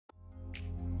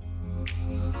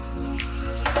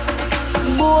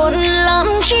Buồn làm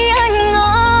chi anh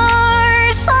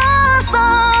ơi, xa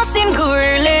xa xin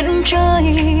gửi lên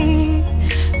trời,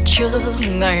 chờ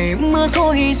ngày mưa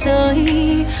thôi rơi,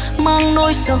 mang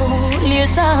nỗi sầu lìa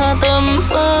xa tầm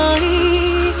với.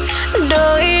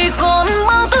 Đời còn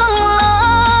bao tương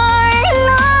lai,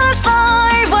 lỡ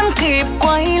sai vẫn kịp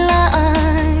quay lại,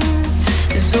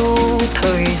 dù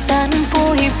thời gian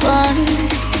vội vã,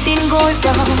 xin gói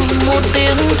vào một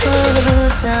tiếng thơ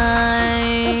dài.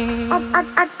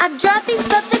 I drive these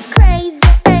brothers crazy.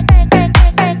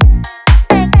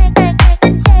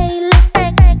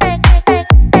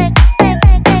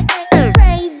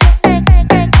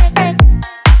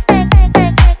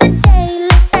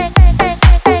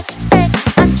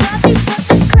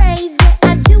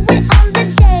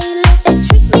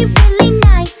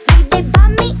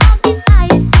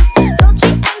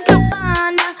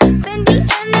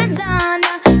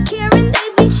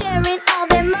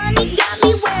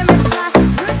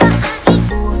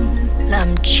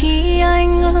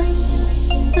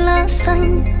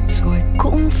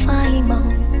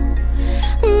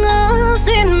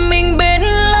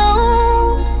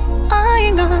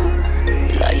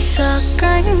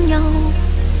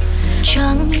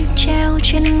 Trăng treo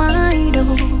trên mái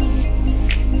đầu,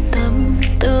 tâm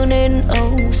tư nên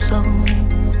âu sầu,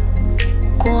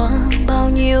 qua bao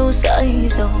nhiêu dãi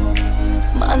dầu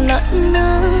mà lẫn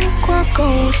nỡ qua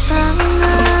cầu sáng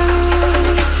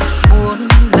ngang. Buồn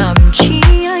làm chi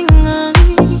anh ơi,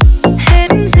 hết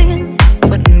duyên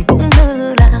phận cũng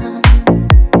lơ là,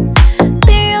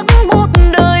 tiếc một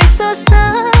đời sơ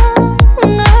sá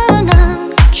ngỡ ngàng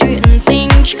chuyện tình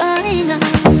trái ngang.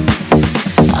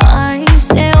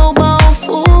 Gieo bao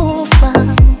phũ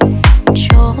phàng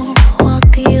cho hoa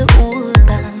kia úa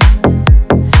tàn,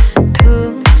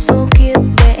 thương số kiếp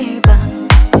bẽ bàng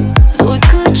rồi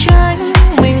cứ trách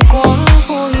mình quá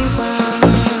vội vàng.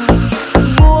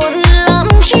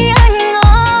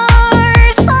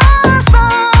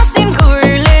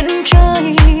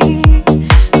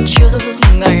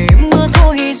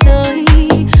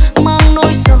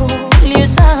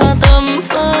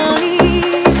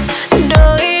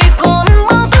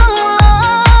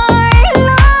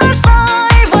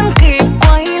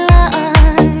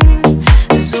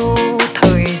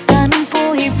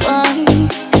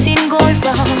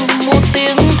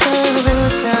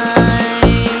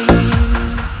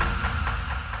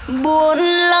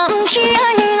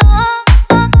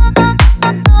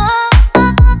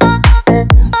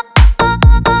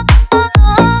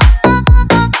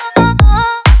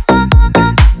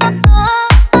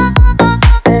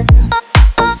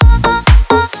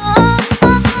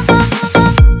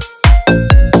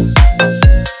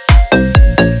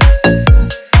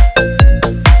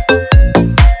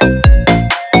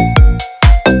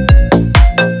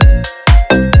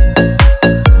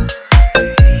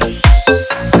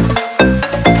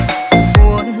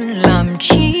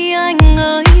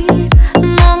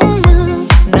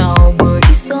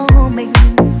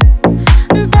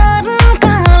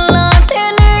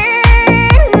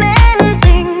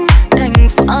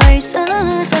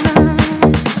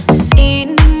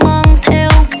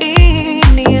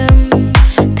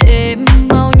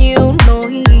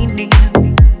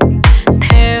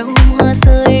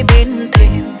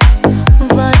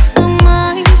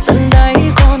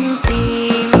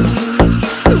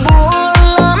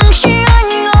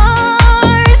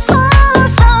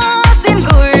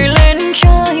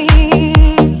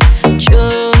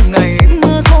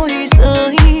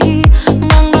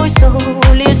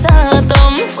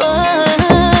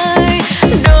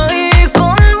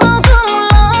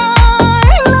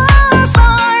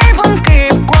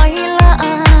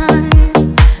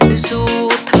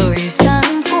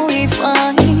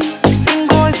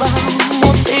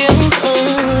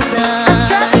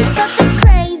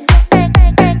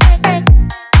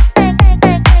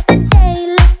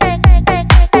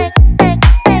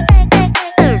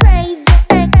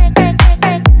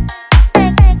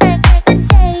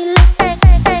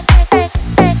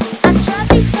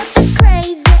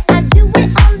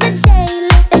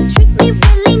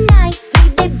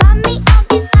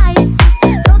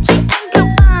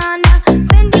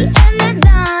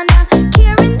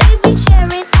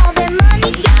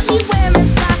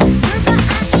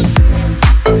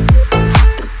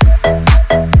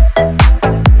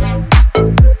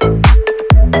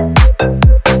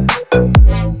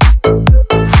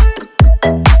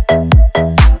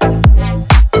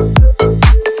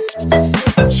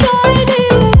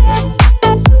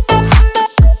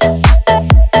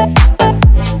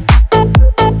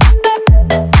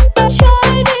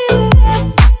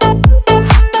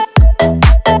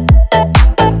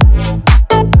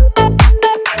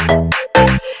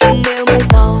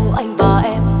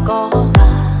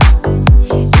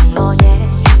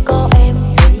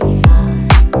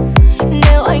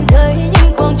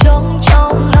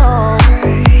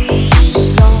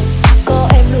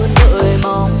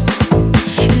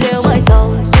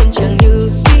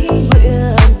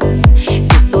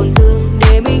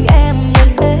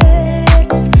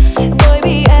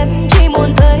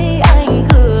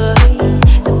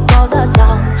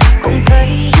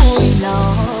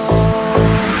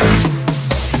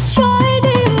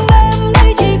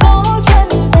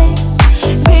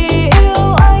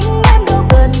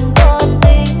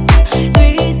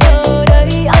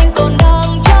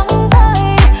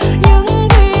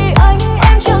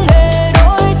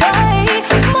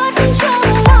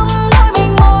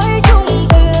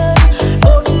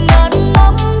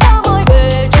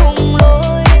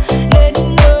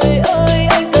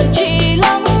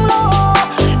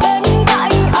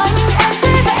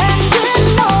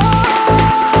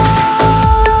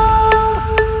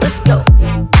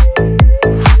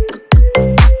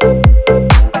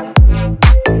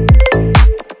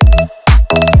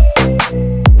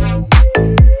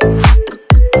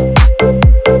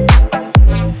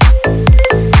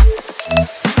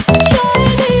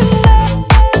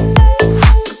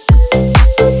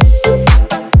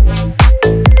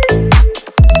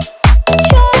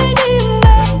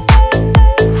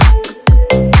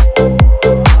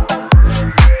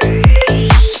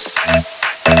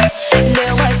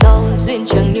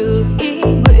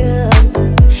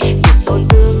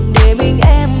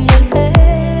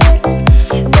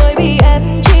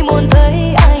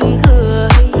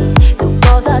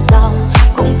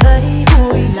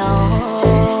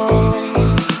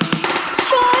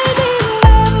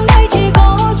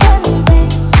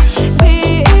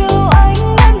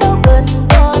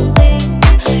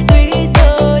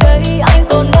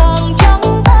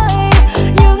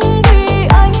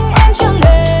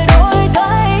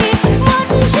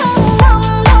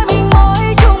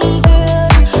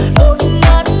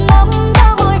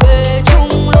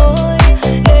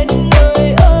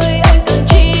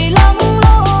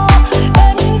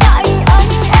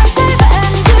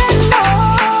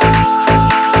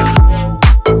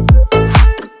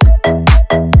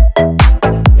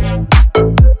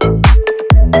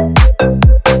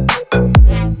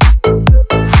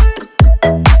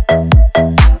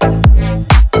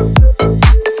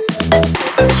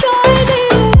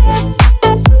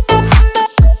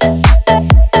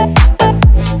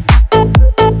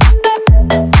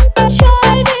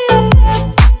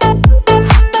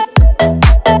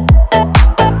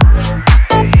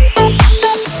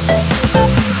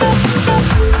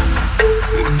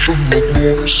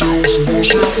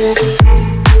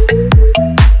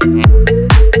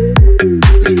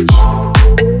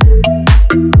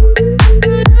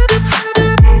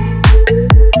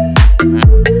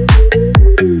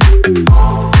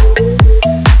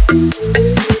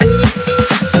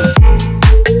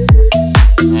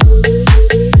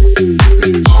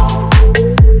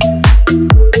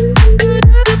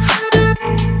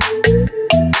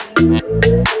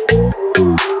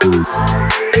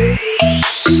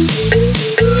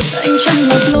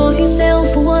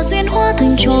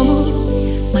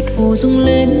 rung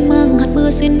lên mang hạt mưa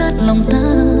xuyên nát lòng ta.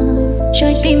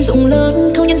 Trái tim rộng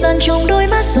lớn thâu nhân gian trong đôi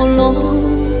mắt sầu lo.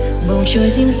 Bầu trời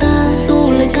riêng ta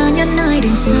dù lời ca nhắn ai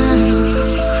đừng xa.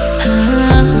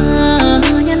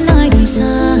 Nhắn ai đừng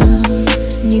xa.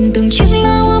 Nhìn từng chiếc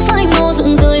lá hoa phai màu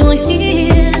rụng rơi hồi hiên.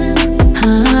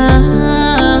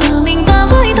 Mình ta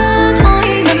với ta thôi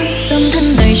mà tâm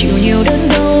thân này chịu nhiều đớn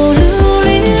đau lưu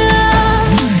luyến.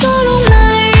 Gió lung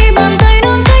lay bàn tay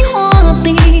nâng cánh hoa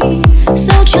tình.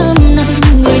 Sau trăm năm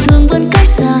người thương vẫn cách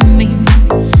xa mình.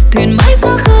 Thuyền mãi xa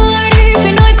khơi đi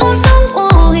về nơi con sóng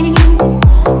vô hình.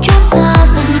 Chốn xa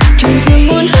xăm trong rừng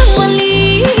muôn hương万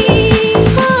里.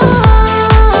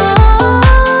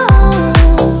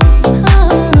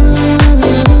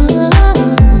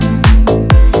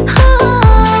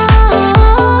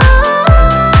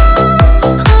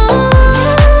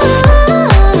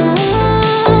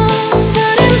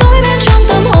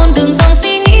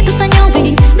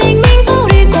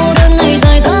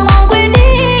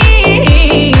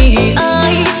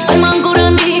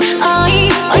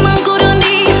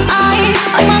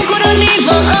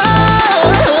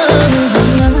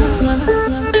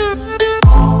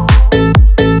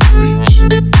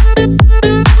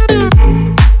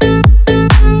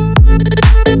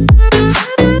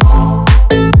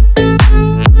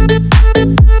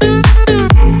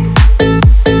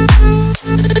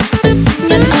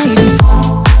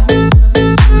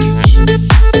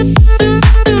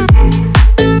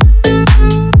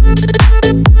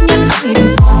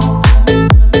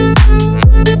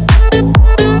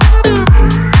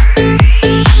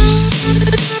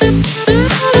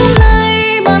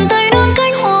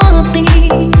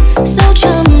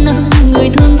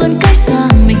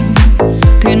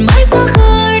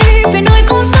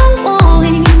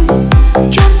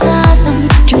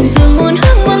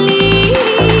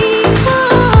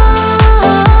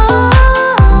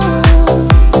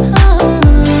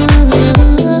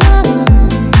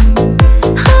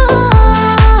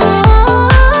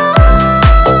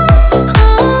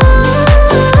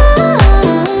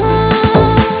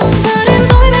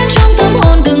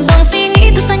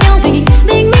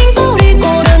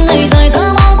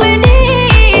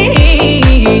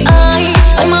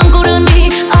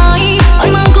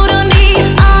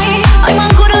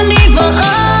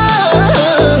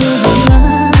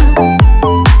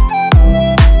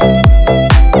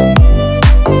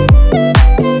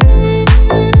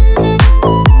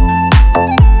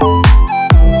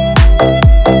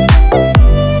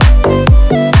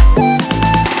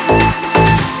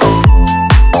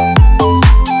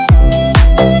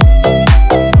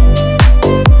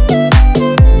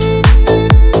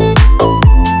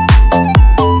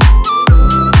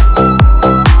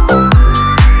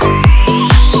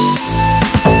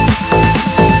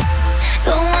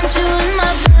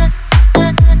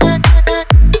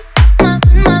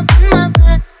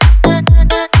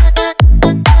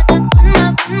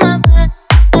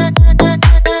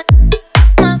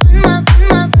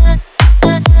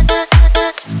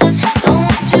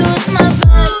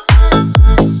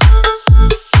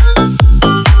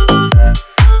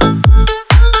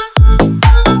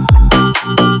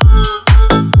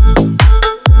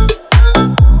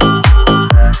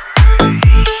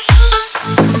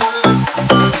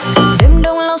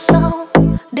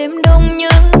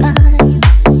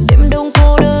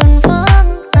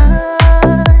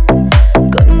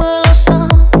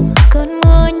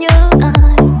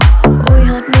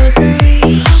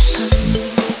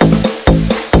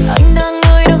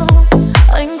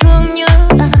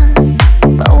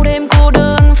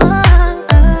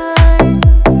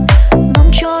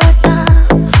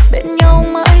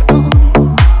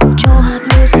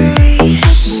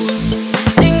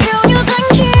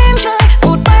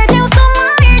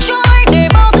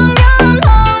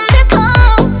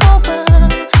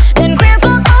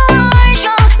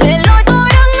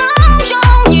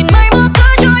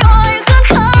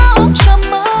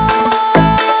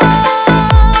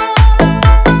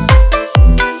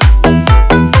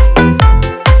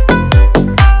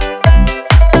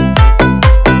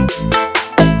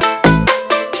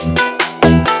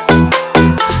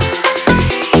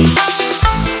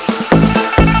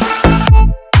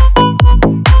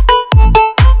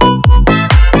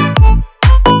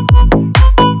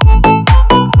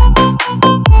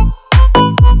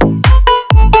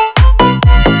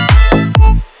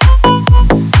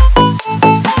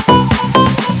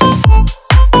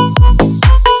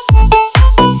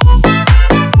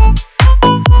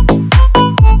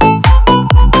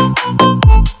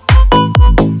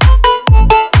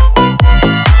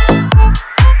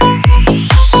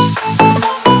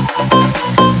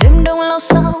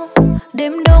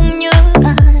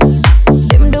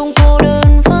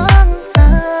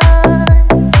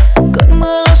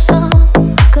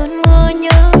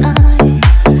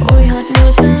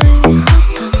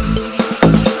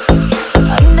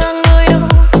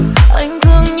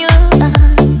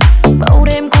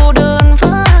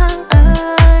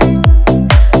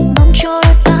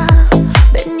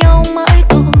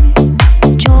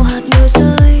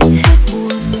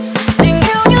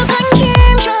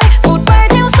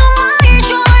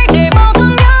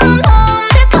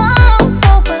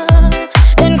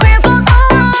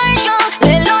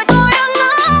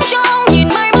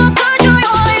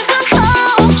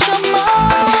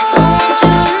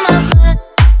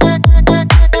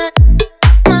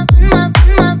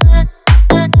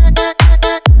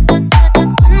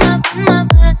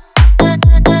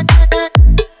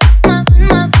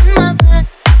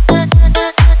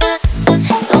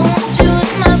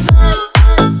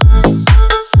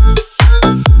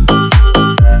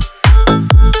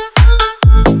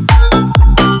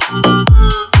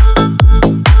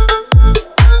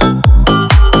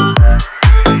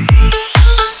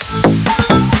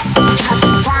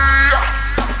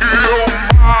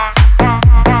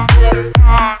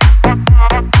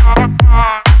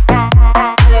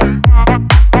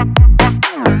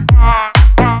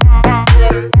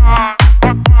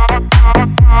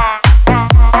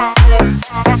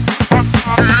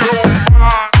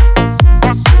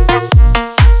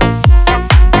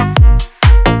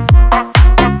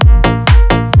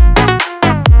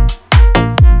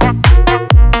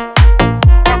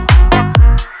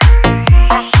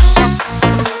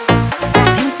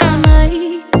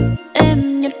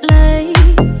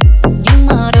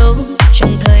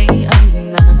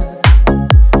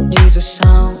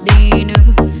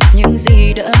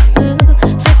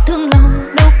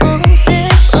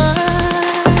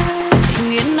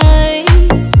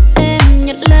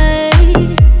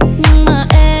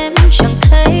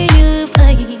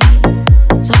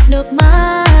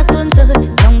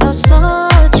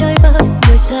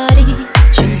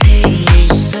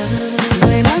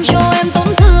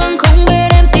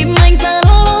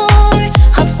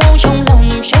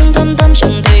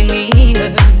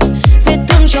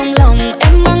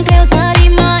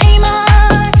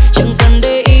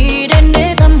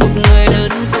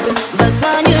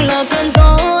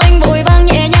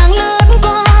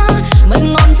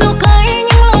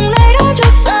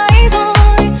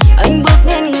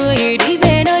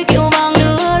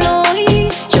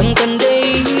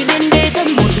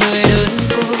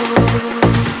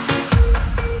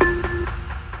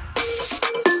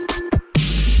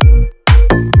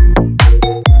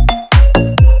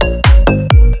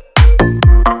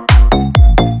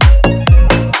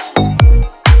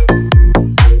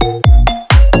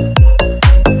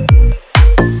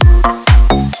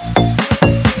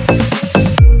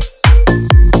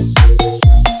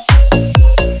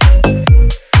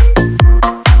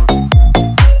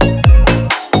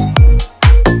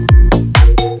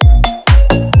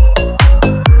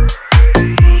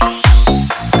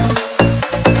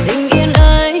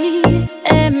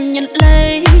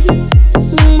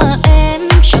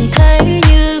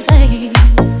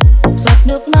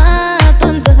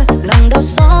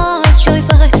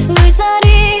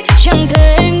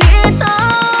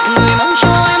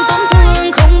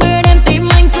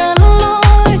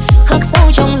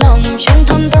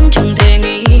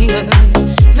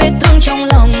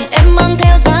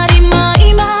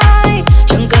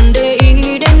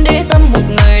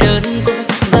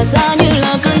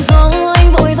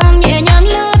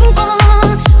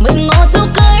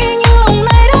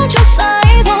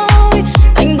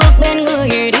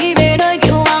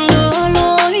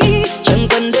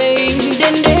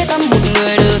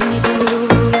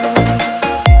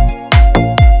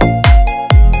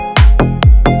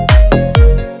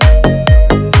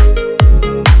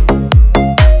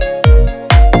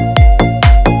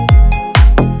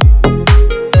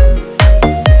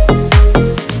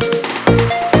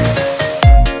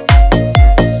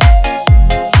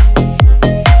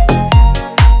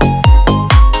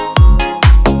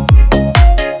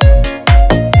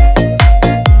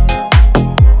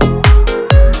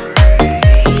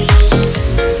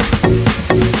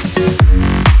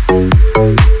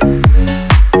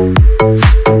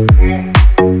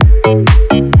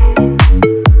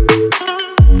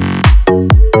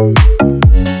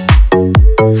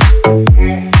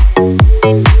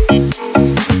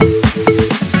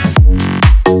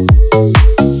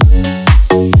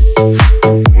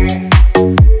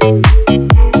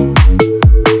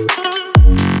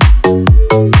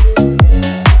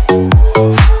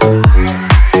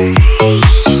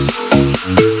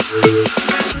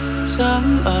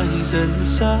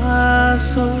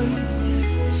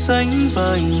 sánh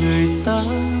vai người ta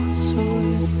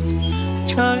rồi.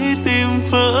 Trái tim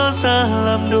vỡ ra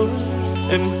làm đôi,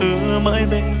 em hứa mãi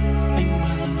bên anh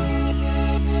mà.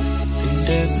 Tình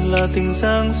đẹp là tình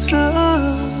giang dở,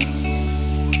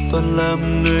 toàn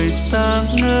làm người ta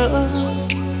ngỡ,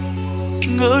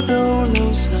 ngỡ đâu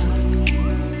lâu dài,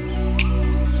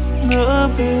 ngỡ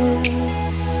bên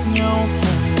nhau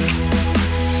mà.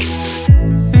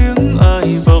 Tiếng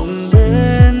ai vọng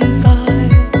bên tai,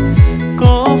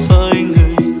 có phải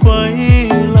người quay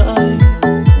lại?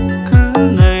 Cứ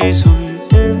ngày rồi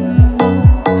đêm mau,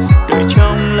 đợi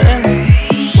trong lẽ loi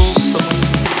vô vọng.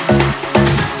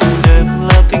 Tình đẹp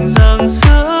là tình giang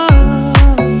dở,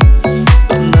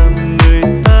 toàn làm người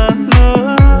ta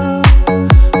ngỡ,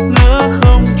 ngỡ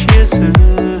không chia sẻ,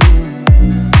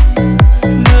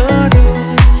 ngỡ đâu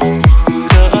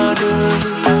cả đời.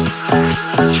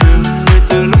 Chờ người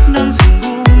từ lúc nắng dần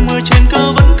buông, mưa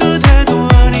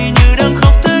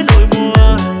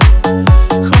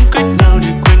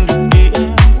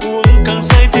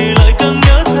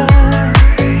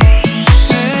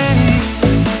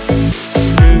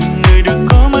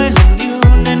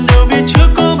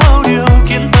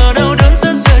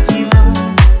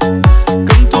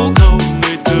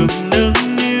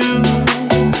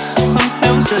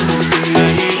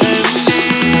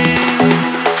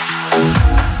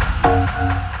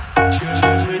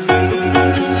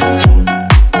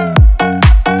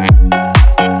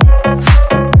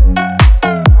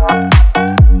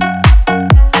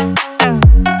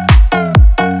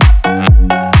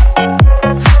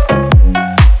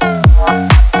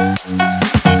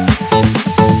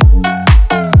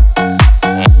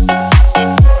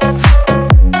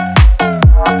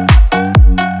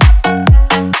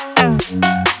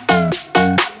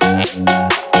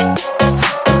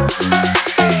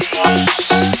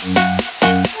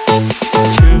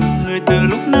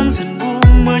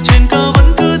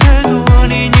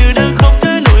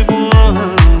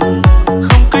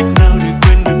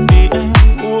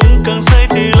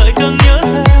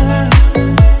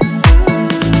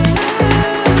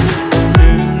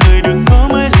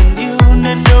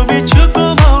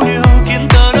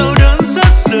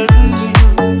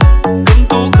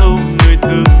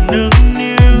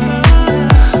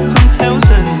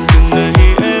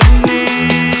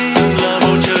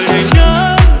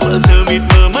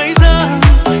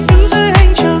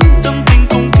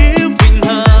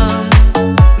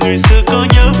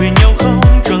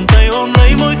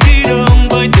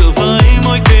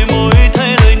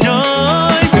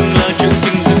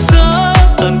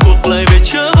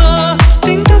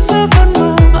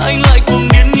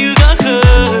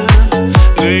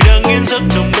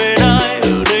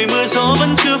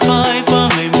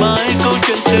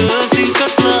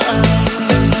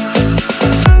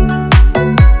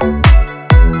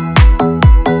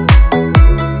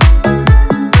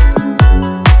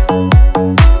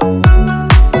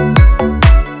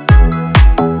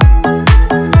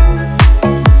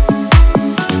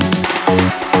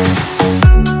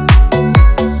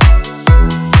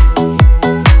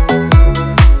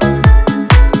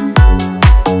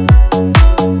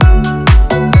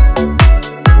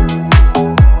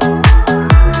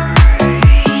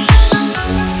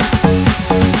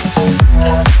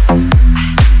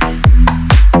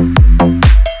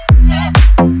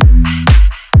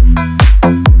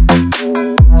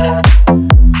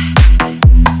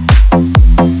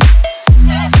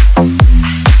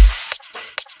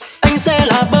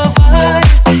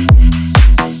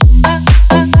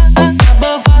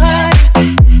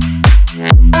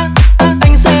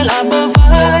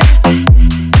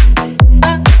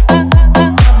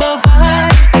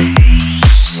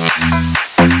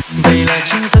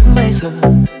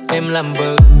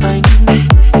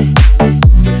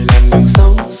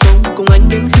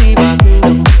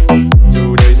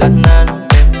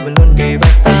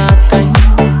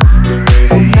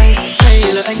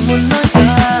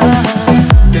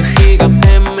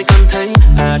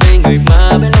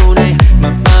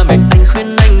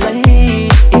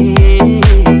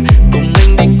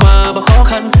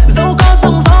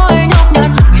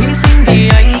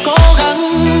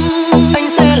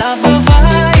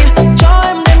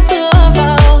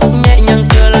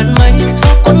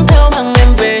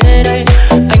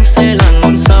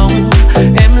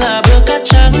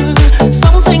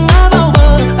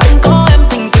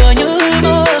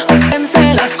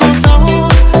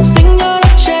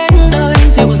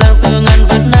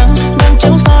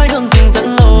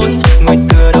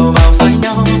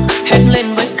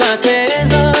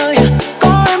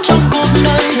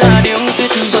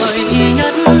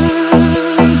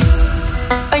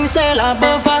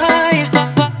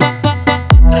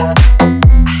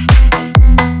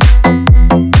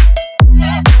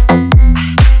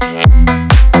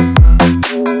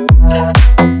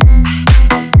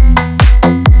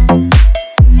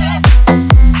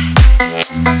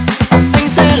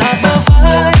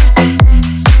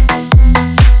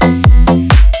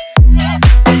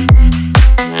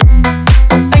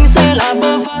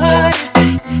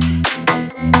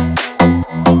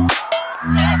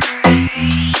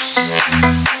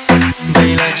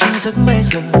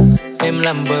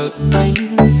chờ anh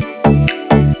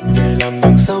về làm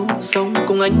đường sâu sống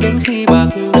cùng anh đến khi bạc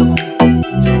đầu.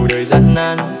 Dù đời gian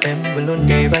nan em vẫn luôn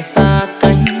kề vai sát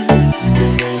cánh. Từ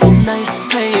ngày hôm nay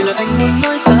hay là anh muốn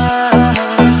nói xa.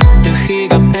 Từ khi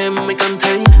gặp em anh cảm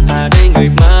thấy à đây người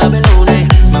mà bấy lâu nay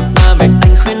mà ba mẹ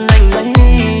anh khuyên anh lấy.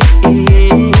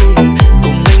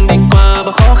 Cùng anh đi qua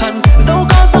bao khó khăn, dẫu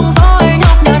có sóng gió hay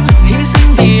nhọc nhằn, hy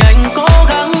sinh vì anh cố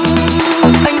gắng.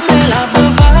 Anh sẽ là bờ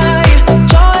vai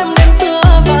cho em đến tựa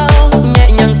vào,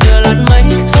 nhẹ nhàng tựa làn mây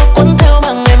gió cuốn theo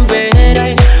mang em về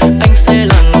đây. Anh sẽ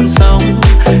là ngọn sóng,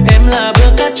 em là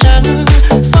bờ cát trắng,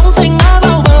 sóng xanh ngã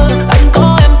vào bờ. Anh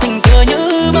có em tình tựa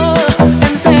như mơ.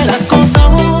 Em sẽ là cô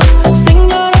dâu xinh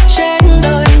nhất trên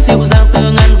đời,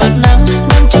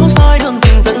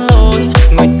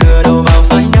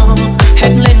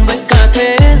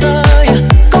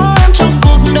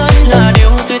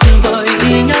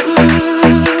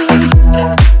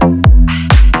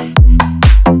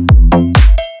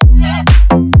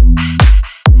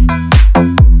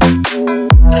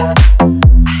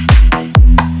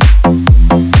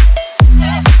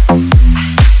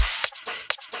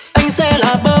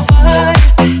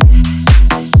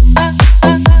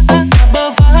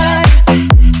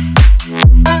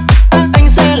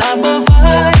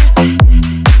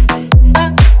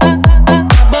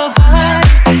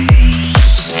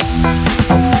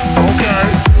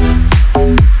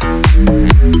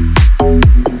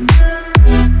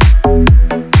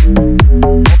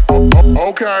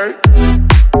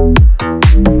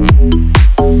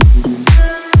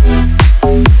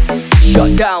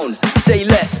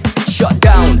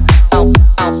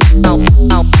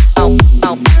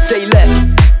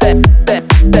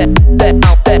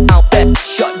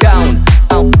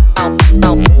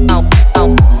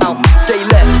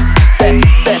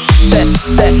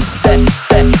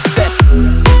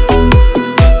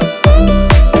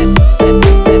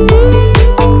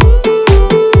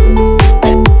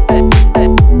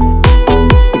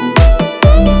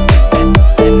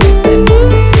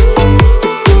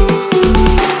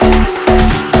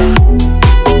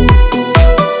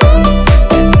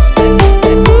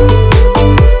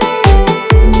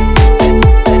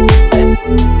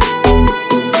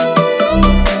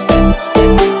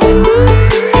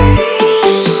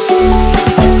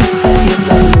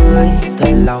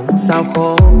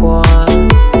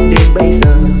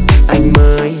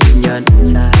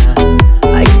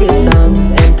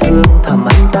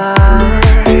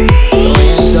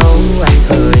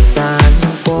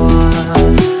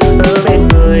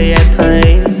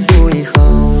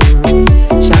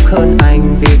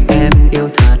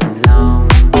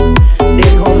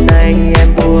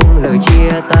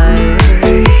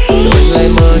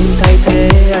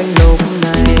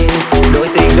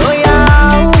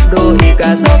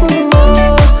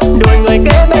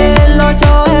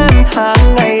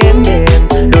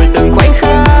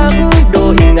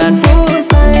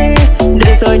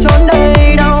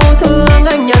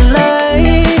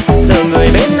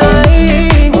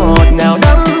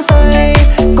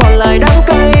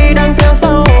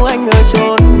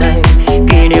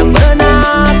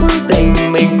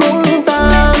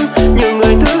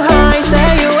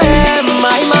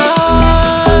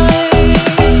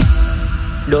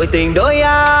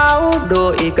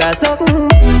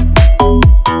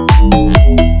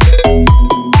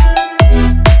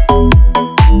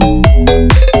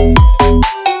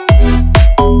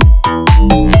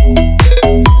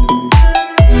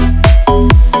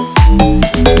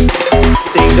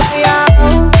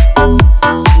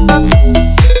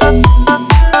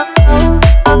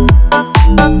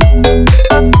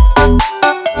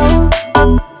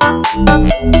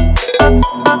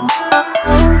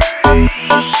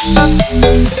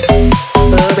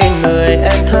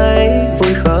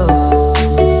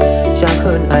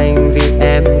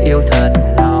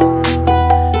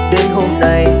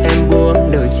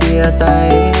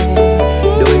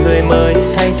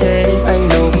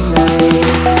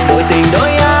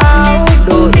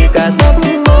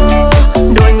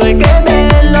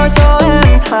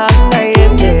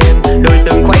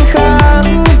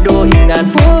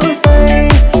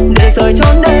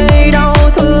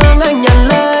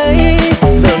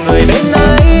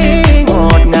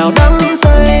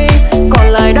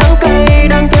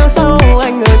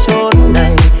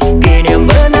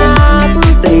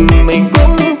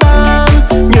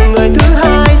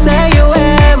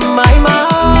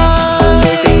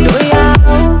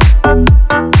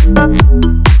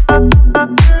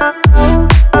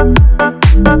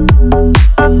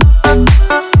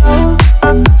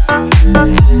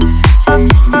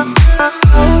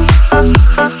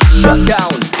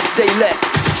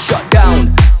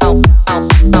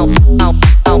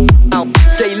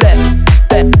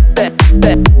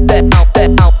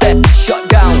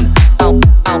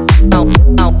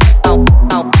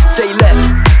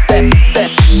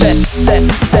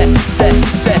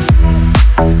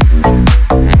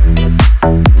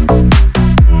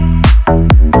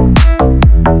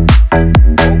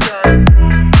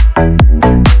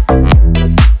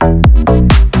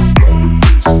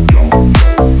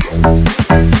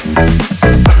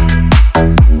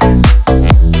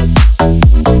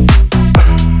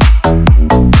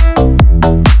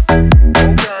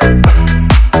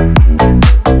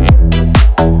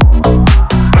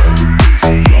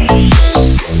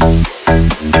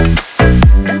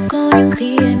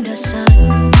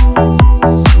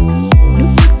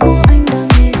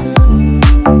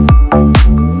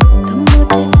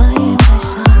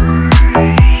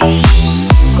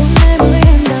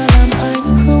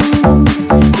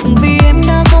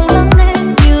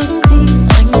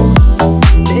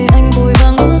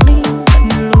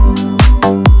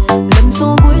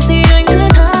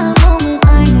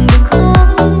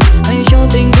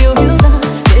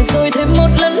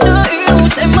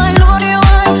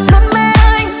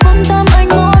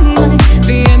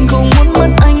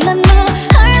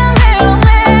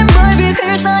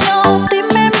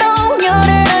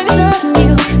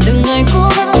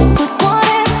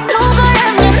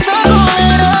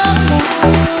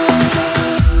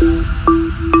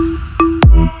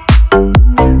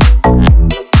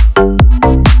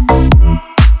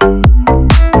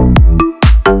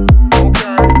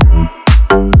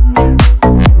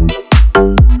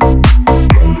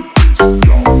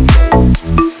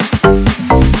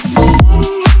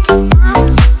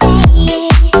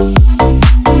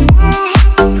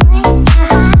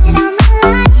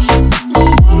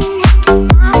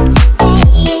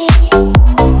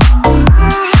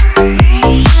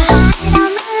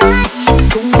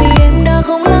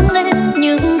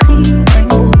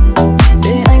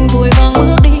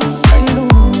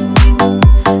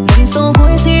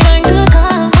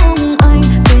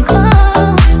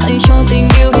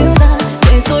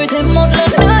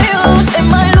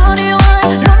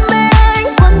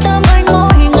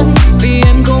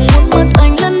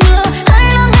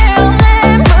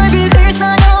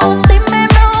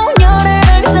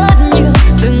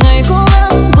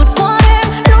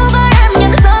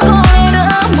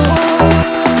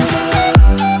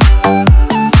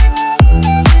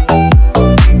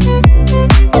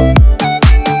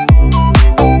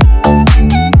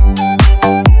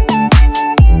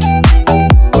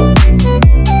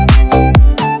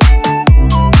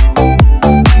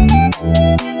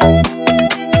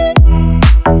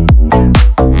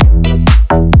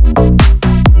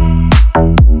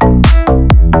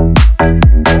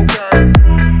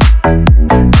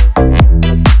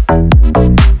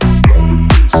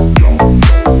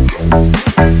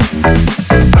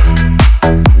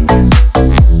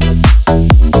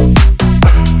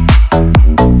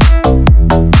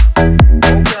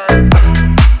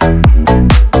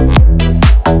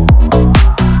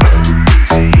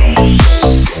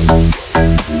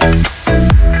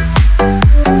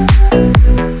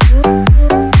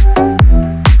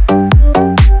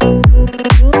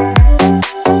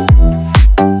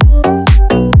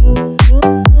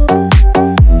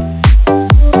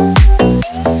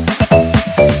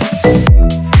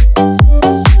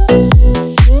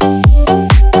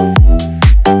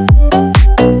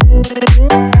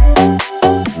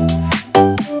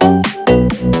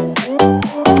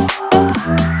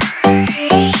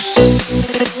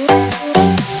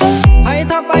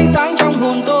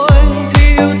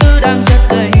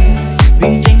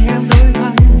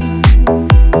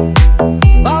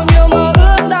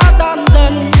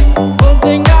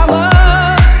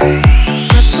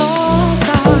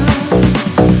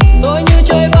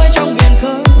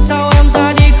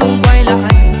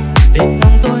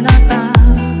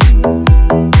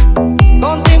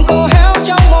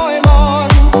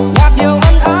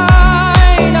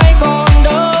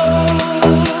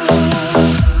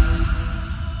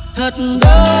 thật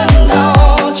đớn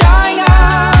đau trái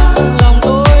ngang lòng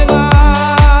tôi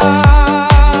mang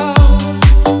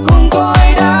cùng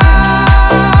cõi đá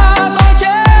tôi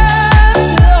chết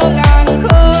giữa ngàn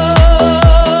khơi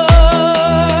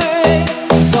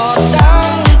giọt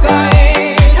đắng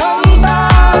cay thấm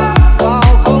tan vào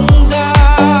không gian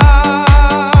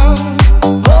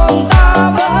hồn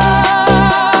ta vỡ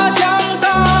trắng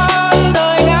tan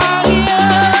đời ngang nhiên.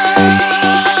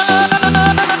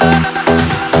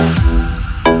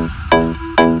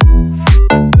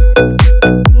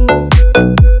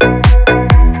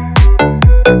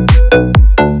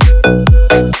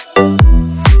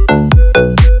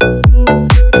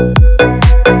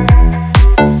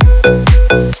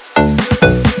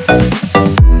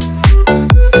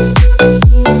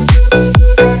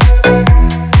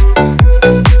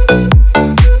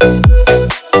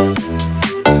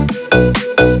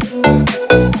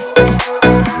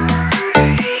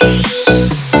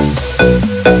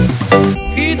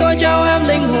 Khi tôi trao em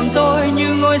linh hồn tôi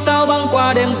như ngôi sao băng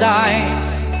qua đêm dài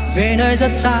về nơi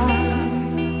rất xa,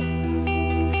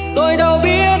 tôi đâu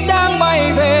biết đang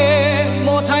bay về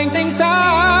một hành tinh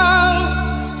sáng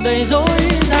đầy dối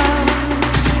gian.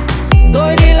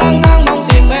 Tôi đi lang thang mong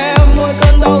tìm em mỗi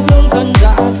cơn đau thương thân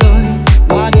rã rời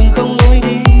qua đường không lối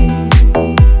đi,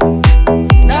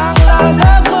 đang là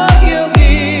giấc mơ yêu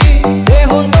kỳ để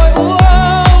hồn tôi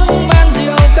uống men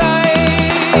rượu cay.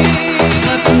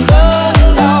 Thật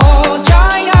đớn đau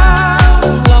trái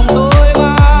ngang lòng tôi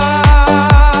mang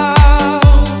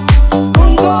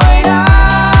cùng cõi đá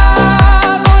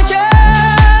tôi chết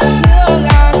giữa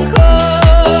ngàn khơi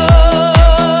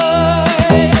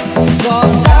giọt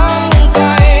đắng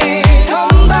cay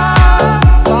thấm tan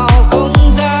vào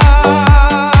không gian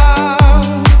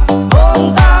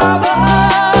hồn ta vỡ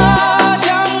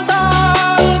trắng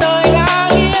tan đời ngang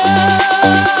nhiên.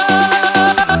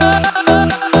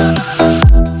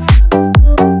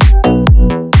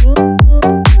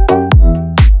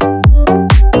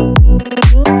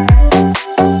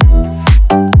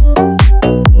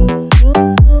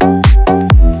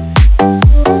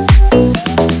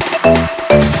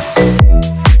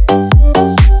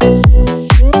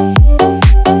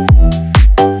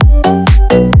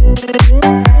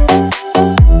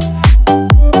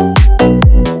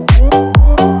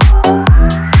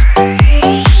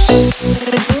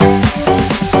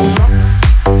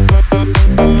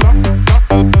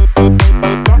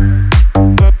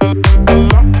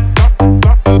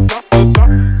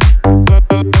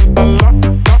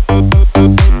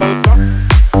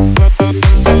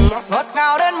 Ngọt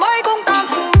ngào đến mấy cũng tan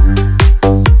thương.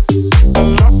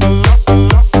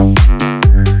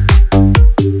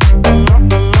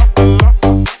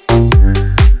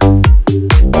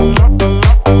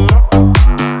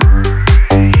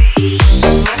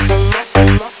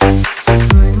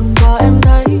 Người hôm qua em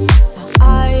thấy là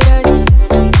ai đây?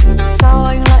 Sao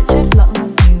anh lại chết lặng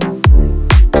như vậy?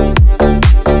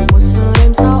 Một giờ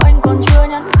đêm sao anh còn chưa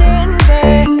nhắn tin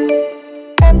về?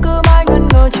 Em cứ mãi ngẩn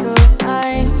ngơ chờ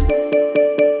anh.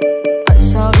 Tại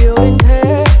sao yêu đến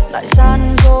thế lại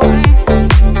gian dối?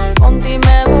 Con tim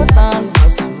em vỡ tan mất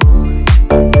rồi.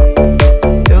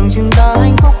 Tưởng chừng ta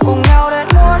hạnh phúc cùng nhau đến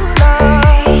muôn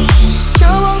đời.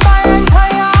 Chưa buông tay anh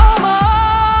thay áo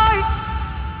mới.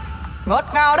 Ngọt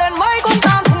ngào đến mấy cũng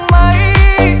tan thành mây.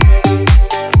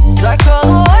 Dại khờ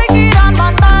thôi khi đan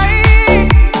bàn tay.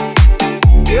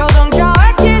 Yêu thương trao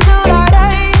hết chỉ dư lại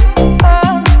đây.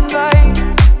 Em đây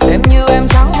xem như em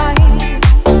chẳng hay.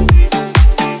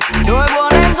 Đôi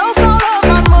buồn em giấu sau lỡ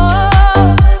màn mơ.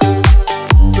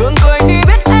 Gượng cười khi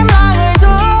biết em là người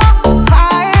giữa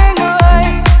hai người.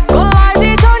 Còn lại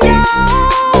gì cho nhau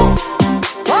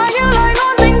qua những lời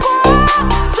ngôn tình quá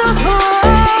dư thừa.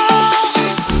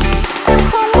 Em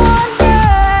không muốn về.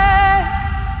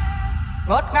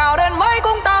 Ngọt ngào đến mấy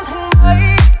cũng tan thành mây.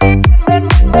 Đến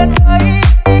mây.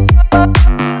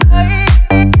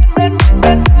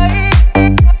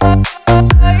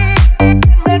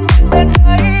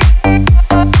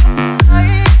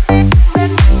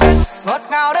 Ngọt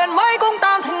ngào đến mấy cũng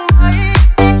tan thành mây.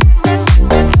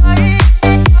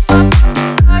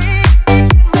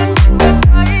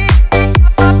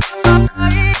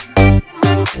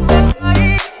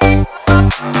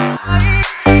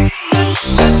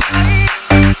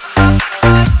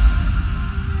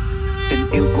 Tình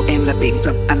yêu của em là biển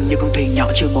rộng anh như con thuyền nhỏ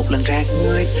chưa một lần ra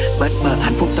khơi. Bên bờ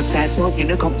hạnh phúc thật xa xôi, những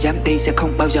nước không dám đi sẽ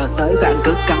không bao giờ tới. Và anh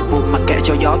cứ căng buồn mặc kệ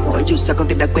cho gió thổi. Dù sao con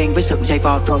tim đã quen với sự dày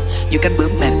vò rồi. Như cánh bướm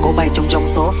mềm cố bay trong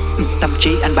giông tố. Tâm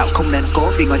trí anh bảo không nên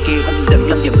cố, vì ngoài kia anh dẫn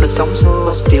lâm dựng được sóng xô.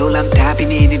 But still I'm tapping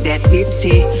in that deep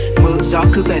sea. Mưa gió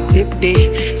cứ về tiếp đi.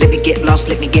 Let me get lost,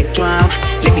 let me get drowned.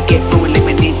 Let me get through and let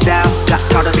my knees down. got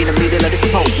caught up in the middle of this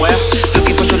whole world.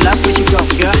 Looking for your love, where you go,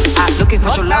 girl? I'm looking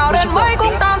for your love, where you go, cũng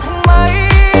girl? tan thành mây,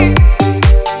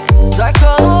 dài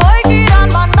khờ thôi khi đan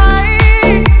bàn tay,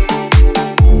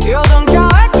 yêu thương trao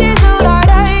hết chỉ dư lại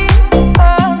đây.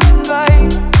 Em vậy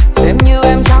xem như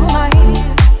em chẳng hay,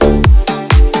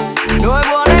 nỗi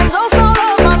buồn em giấu sau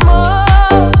lớp màn mưa,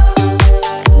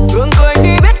 gượng cười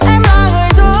khi biết em là người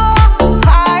giữa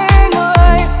hai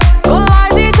người. Còn lại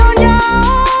gì cho nhau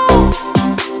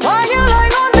ngoài những lời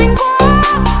ngôn tình quá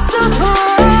dư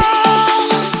thừa.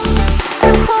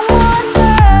 Em không muốn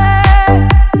về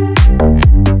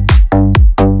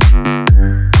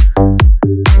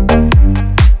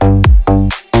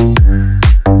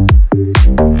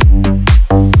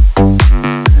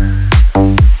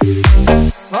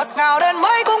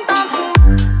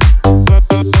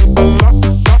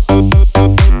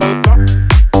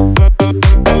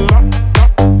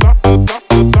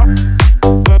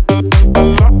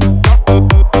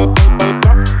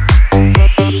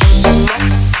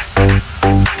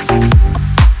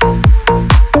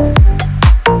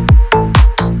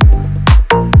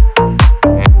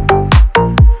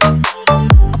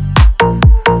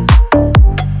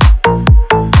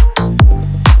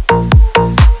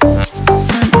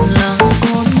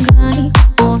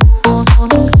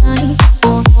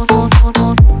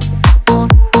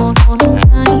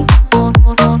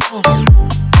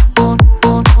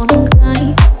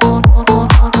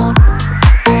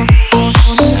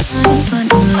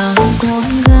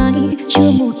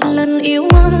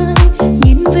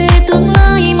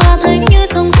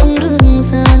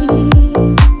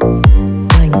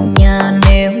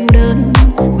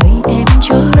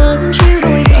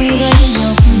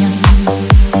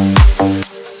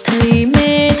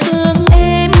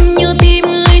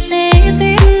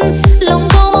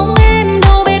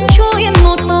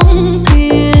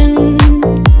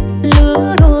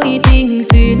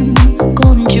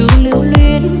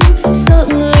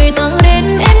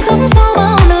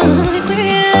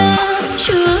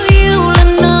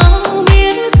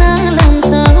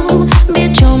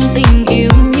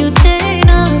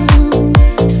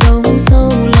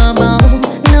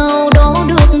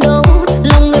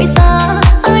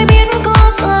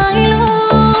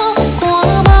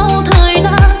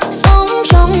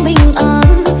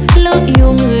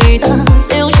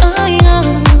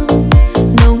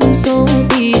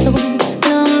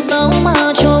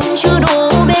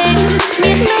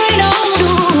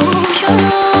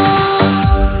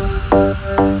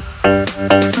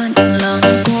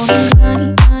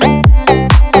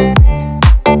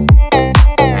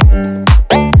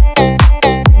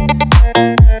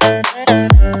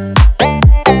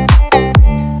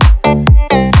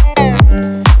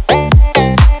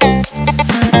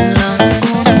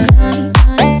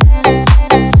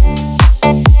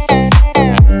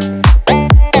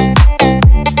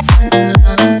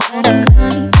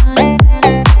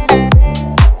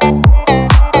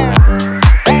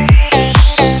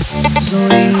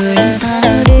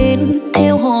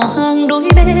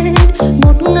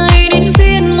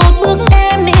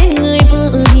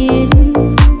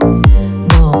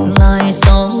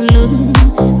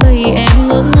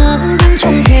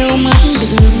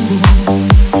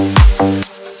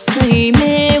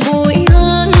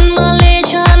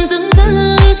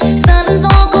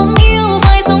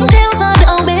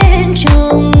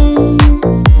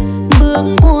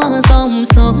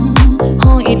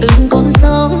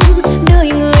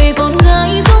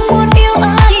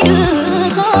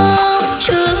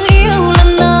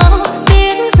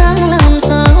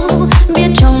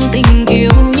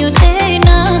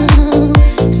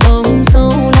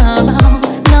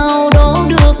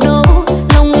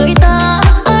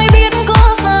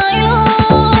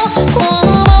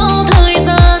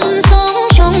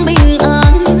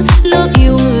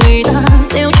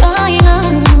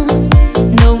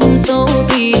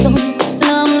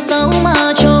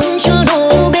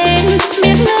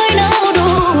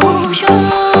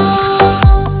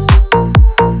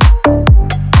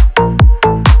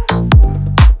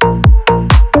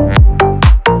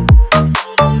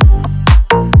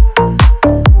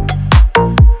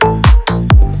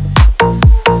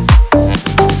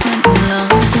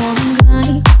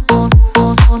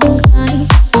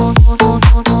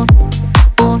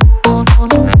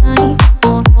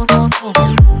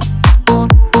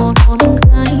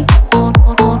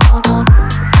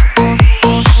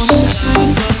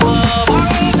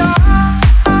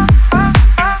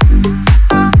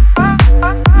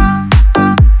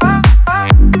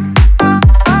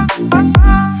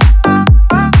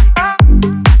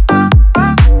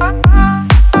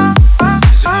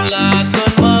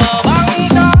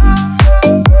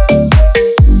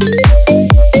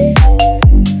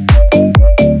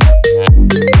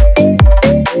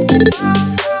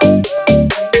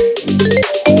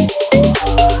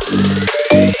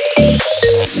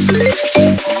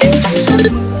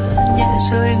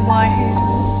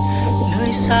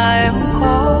xa em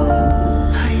có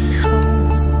hay không?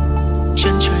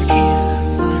 Chân trời kia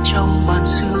mưa trong màn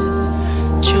sương,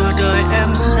 chờ đợi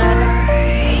em sẽ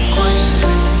quay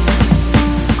về.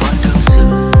 Con đường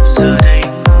xưa giờ đây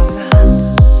ngơ ngác,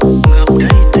 ngập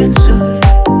đầy tuyết rơi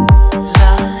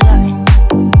giá lạnh.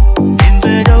 Tìm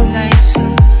về đâu ngày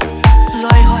xưa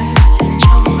loay hoay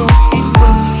trong nỗi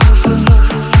bơ vơ.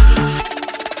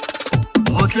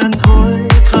 Một lần thôi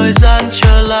thời gian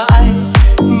trở lại,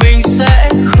 mình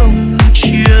sẽ không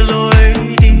chia lối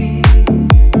đi.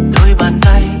 Đôi bàn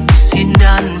tay xin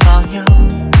đan vào nhau,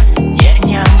 nhẹ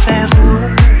nhàng ve vuốt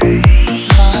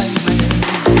vai mình.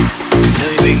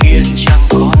 Nơi bình yên chẳng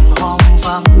còn hoang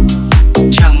vắng,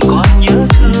 chẳng còn nhớ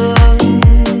thương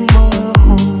mơ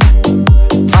hồ.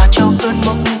 Và cho cơn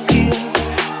mộng kia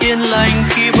yên lành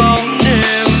khi bóng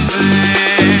đêm về.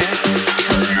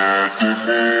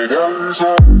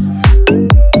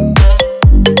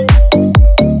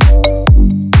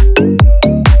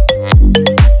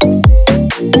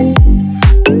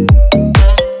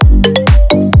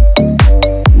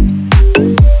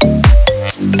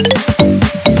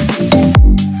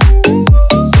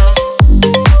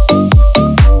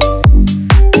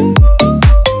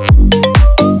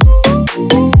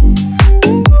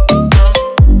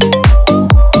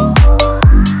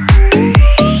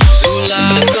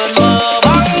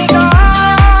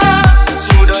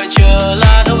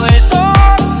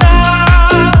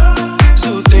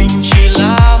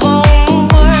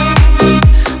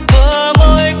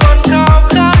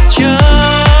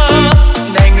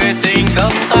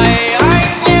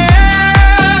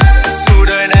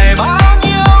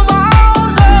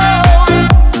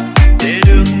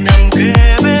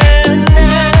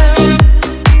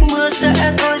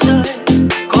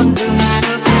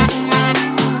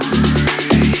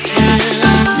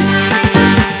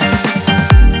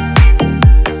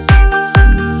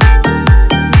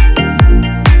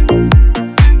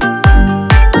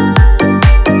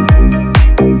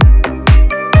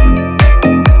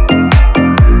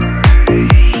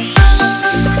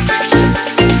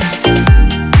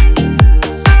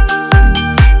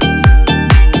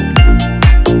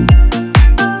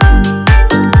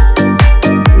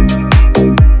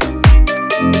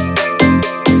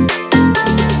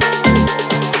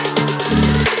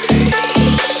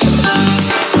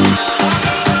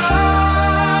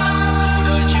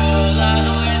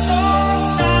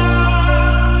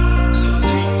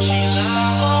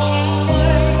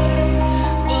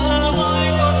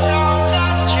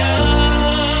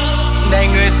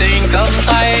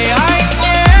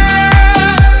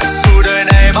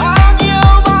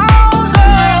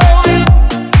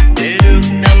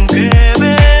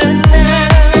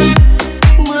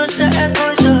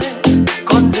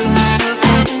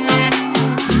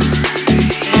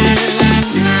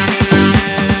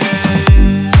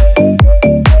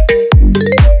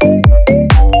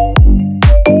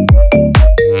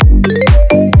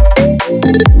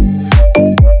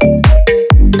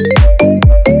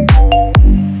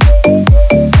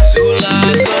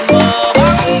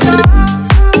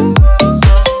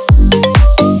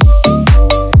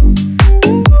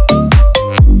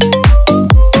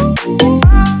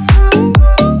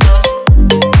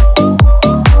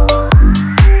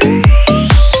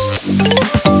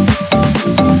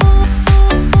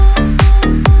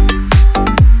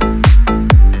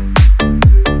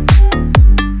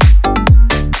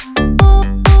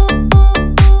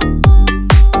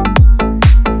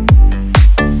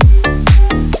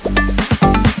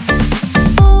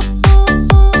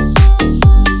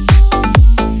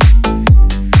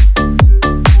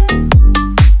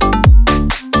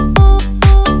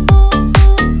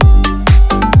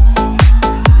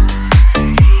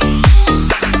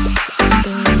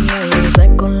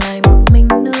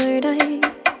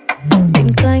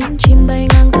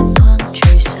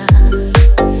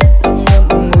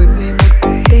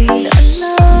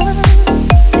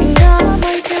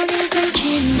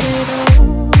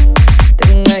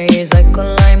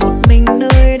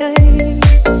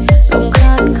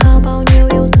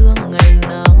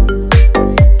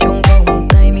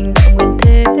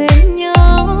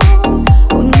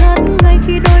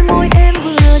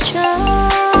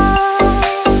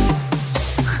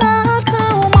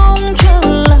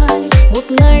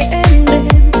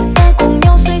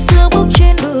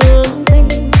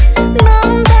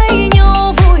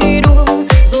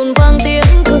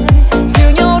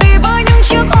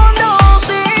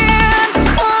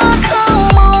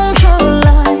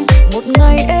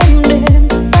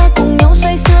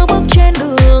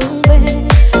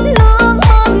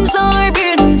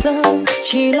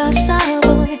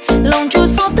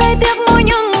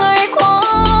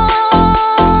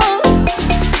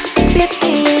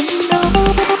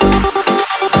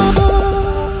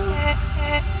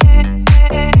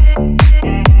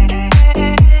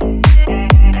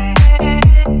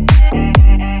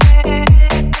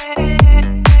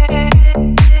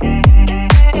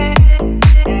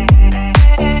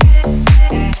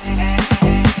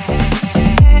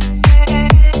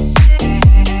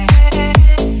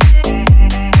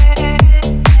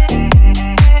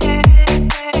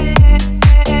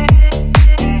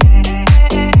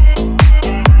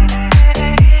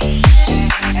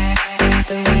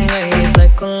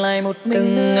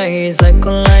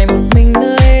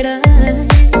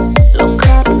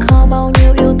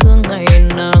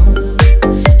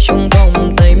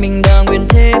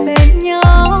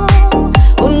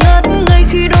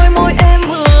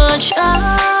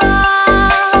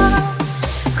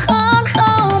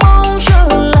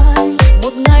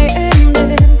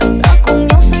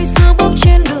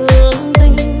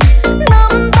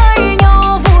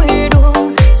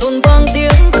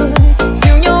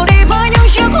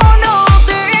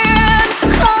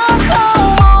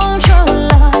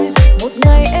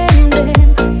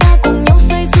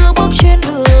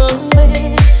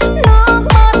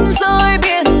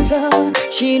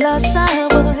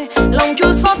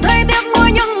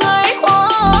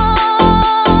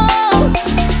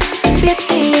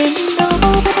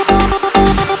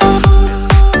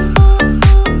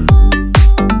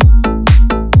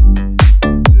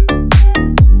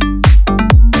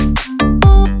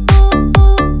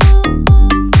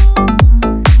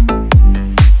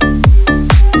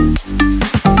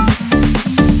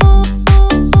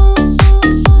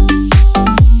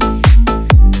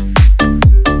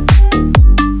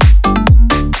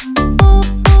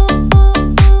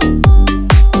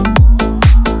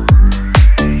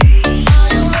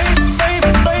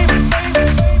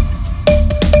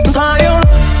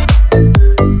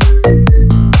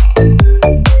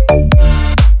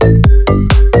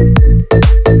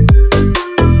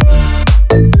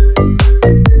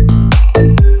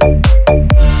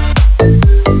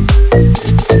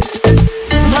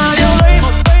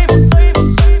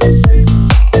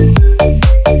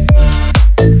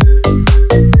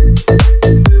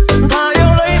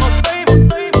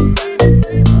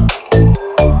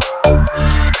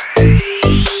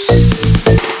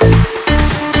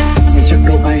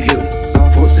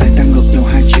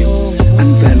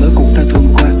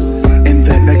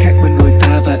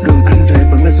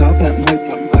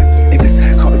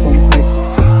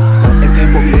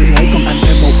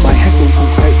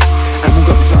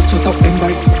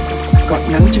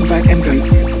 nắng trên vai em gầy,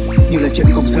 như là trên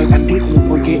công sơn anh viết một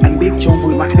hồi kia anh biết cho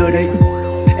vui mắt đưa đây.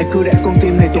 Em cứ để con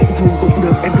tim này tổn thương cũng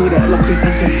được, em cứ để lòng tim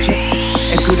anh dần chết.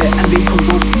 Em cứ để anh đi không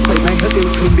buồn, vậy mang hết yêu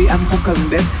thương đi anh không cần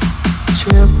đến.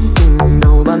 Chiếc tình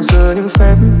đầu ban sơ những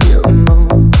phép nhiệm màu,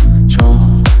 cho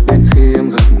đến khi em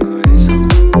gặp người sau.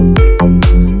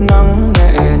 Nắng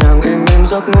nhẹ nhàng êm êm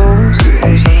giấc ngủ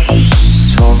dịu dàng,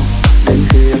 cho đến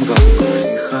khi em gặp người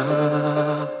khác.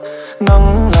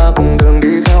 Nắng lạc đường đi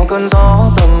theo cơn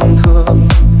gió tầm thường,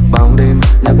 bao đêm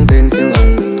nhắc tên khiến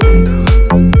lòng tổn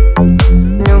thương.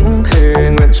 Những thề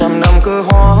nguyện trăm năm cứ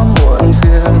hóa muộn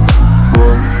phiền,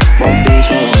 buồn bỏ đi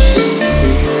cho lòng bình yên.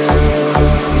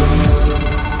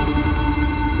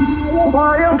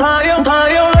 Thà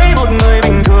yêu lấy một người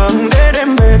bình thường, để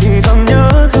đêm về thì thầm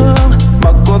nhớ thương.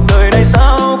 Mặc cuộc đời này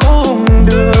sao cũng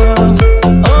được,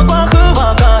 ở quá khứ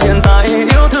và cả hiện tại,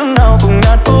 yêu thương nào cùng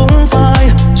nhạt cũng phai.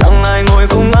 Chẳng ai ngồi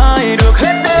cùng ai được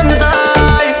hết đêm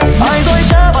dài. Ai dối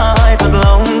trá và ai thật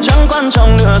lòng, chẳng quan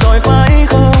trọng nữa rồi phải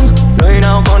không? Nơi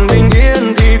nào còn bình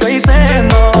yên thì cây sẽ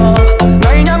mờ.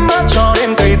 Ngày nhắm mắt cho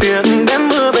đêm cày tiền, đêm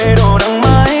mưa về đổ đằng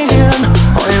mái hiên.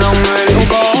 Hỏi lòng người liệu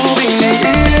có bình yên.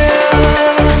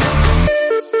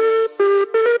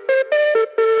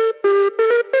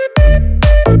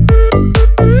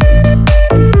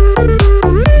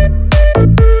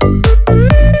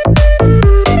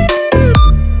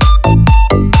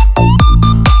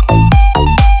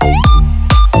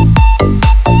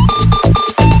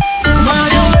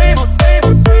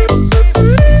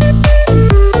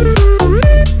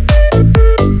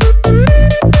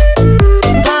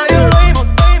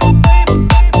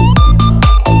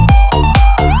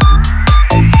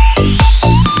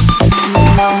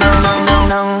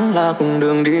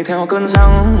 Đường đi theo cơn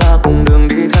nắng, là cùng đường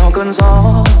đi theo cơn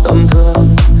gió tầm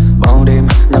thường. Bao đêm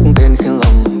nhắc tên khiến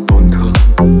lòng tổn thương.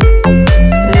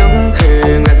 Những thề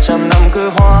nguyện trăm năm cứ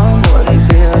hóa muộn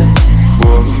phiền,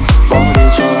 buồn bỏ đi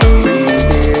cho lòng bình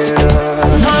yên.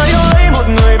 Thà yêu lấy một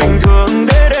người bình thường,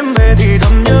 để đêm về thì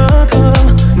thầm nhớ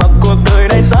thương. Mặc cuộc đời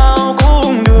này sao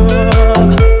cũng được,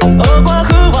 ở quá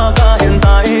khứ và cả hiện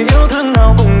tại, yêu thương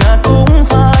nào cùng nhạt cũng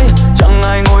phai. Chẳng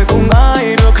ai ngồi cùng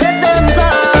ai được hết đêm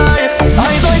dài.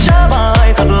 Ai dối trá và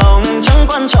ai thật lòng, chẳng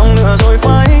quan trọng nữa rồi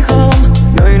phải không?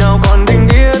 Nơi nào còn bình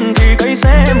yên thì cây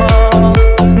sẽ mờ.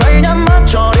 Ngày nhắm mắt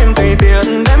cho đêm cày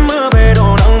tiền, đêm mưa về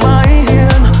đổ đằng mái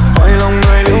hiên. Hỏi lòng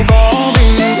người liệu có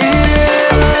bình yên.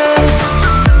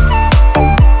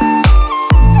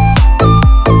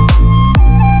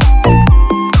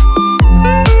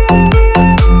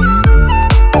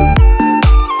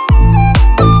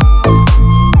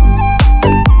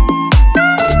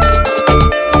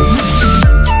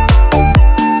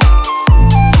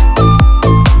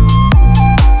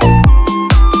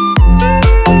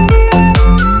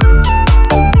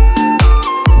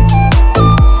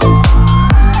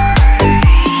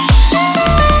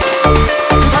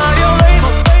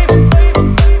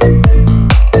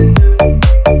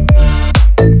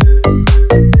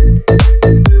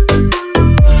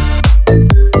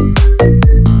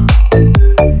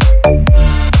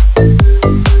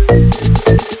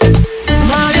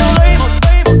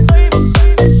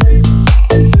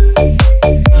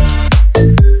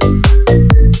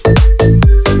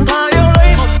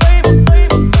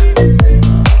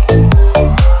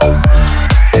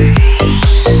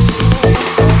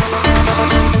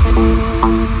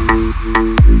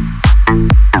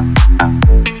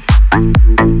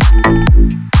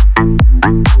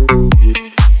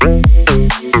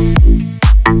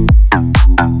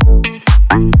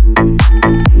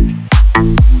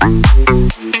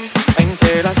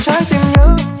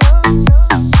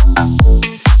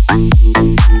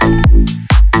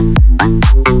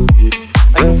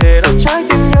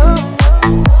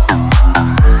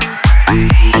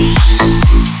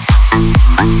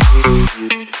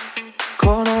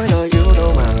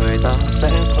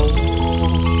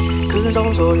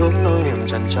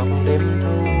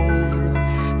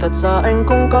 Thật ra anh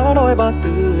cũng có đôi ba tư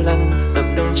lần tập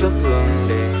đứng trước gương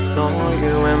để nói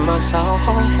yêu em mà sao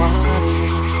khó quá đi.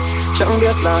 Chẳng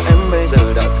biết là em bây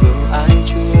giờ đã thương ai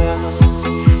chưa.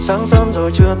 Sáng sớm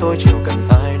rồi chưa tôi chiều cần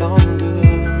ai đón đưa.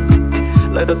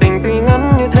 Lời tỏ tình tuy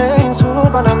ngắn như thế nhưng suốt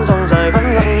 3 năm dòng dài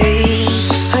vẫn lặng im.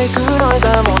 Hay cứ nói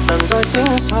ra một lần rồi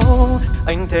tính sau.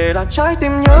 Anh thề là trái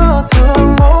tim nhớ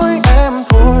thương mỗi em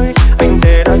thôi. Anh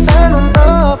thề là sẽ luôn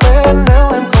ở bên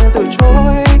nếu em không từ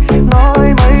chối.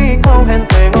 Nói mấy câu hẹn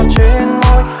thề ngọt trên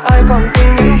môi. Ai còn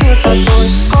tin những kia xa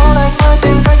xôi. Có lẽ phải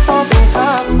tìm cách tỏ tình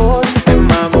khác thôi. Em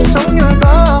mà một sống như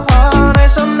đóa hoa này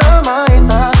sớm nở mai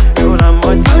ta. Đều làm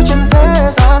mọi thứ trên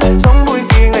thế gian sống vui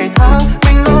khi ngày tháng.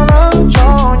 Mình lo lắng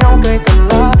cho nhau cây cần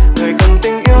lá. Người cần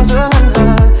tình yêu giữa ngân hàng.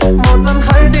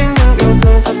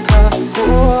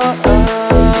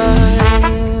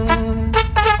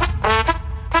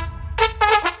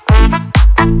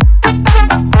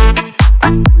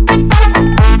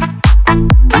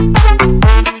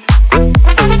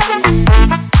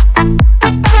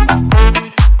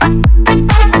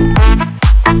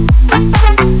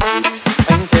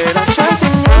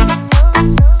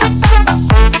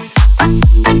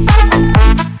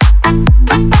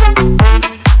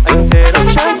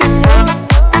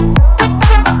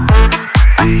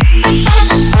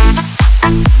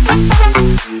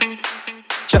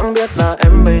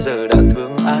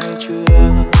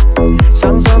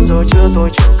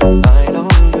 chiều cần ai đón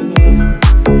đưa.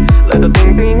 Lời tỏ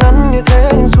tình tuy ngắn như thế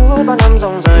nhưng suốt 3 năm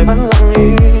dòng dài vẫn lặng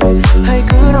im. Hay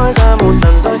cứ nói ra một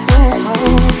lần rồi tiếng sau.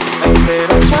 Anh thề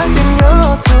đôi trái tim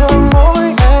nhớ thương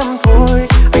mỗi em thôi.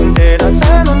 Anh thề đã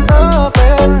sẽ luôn ở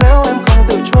bên nếu em không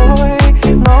từ chối.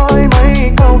 Nói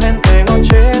mấy câu hẹn thề ngọt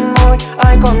trên môi,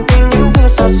 ai còn tin những thứ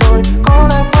xa xôi. Có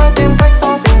lẽ phải tìm cách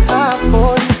tỏ tình khác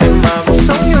thôi. Em mà cuộc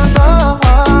sống như ta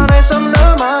hoa này sớm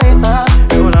nở mai ta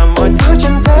đều làm mọi thứ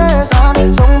trên thế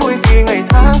gian sống vui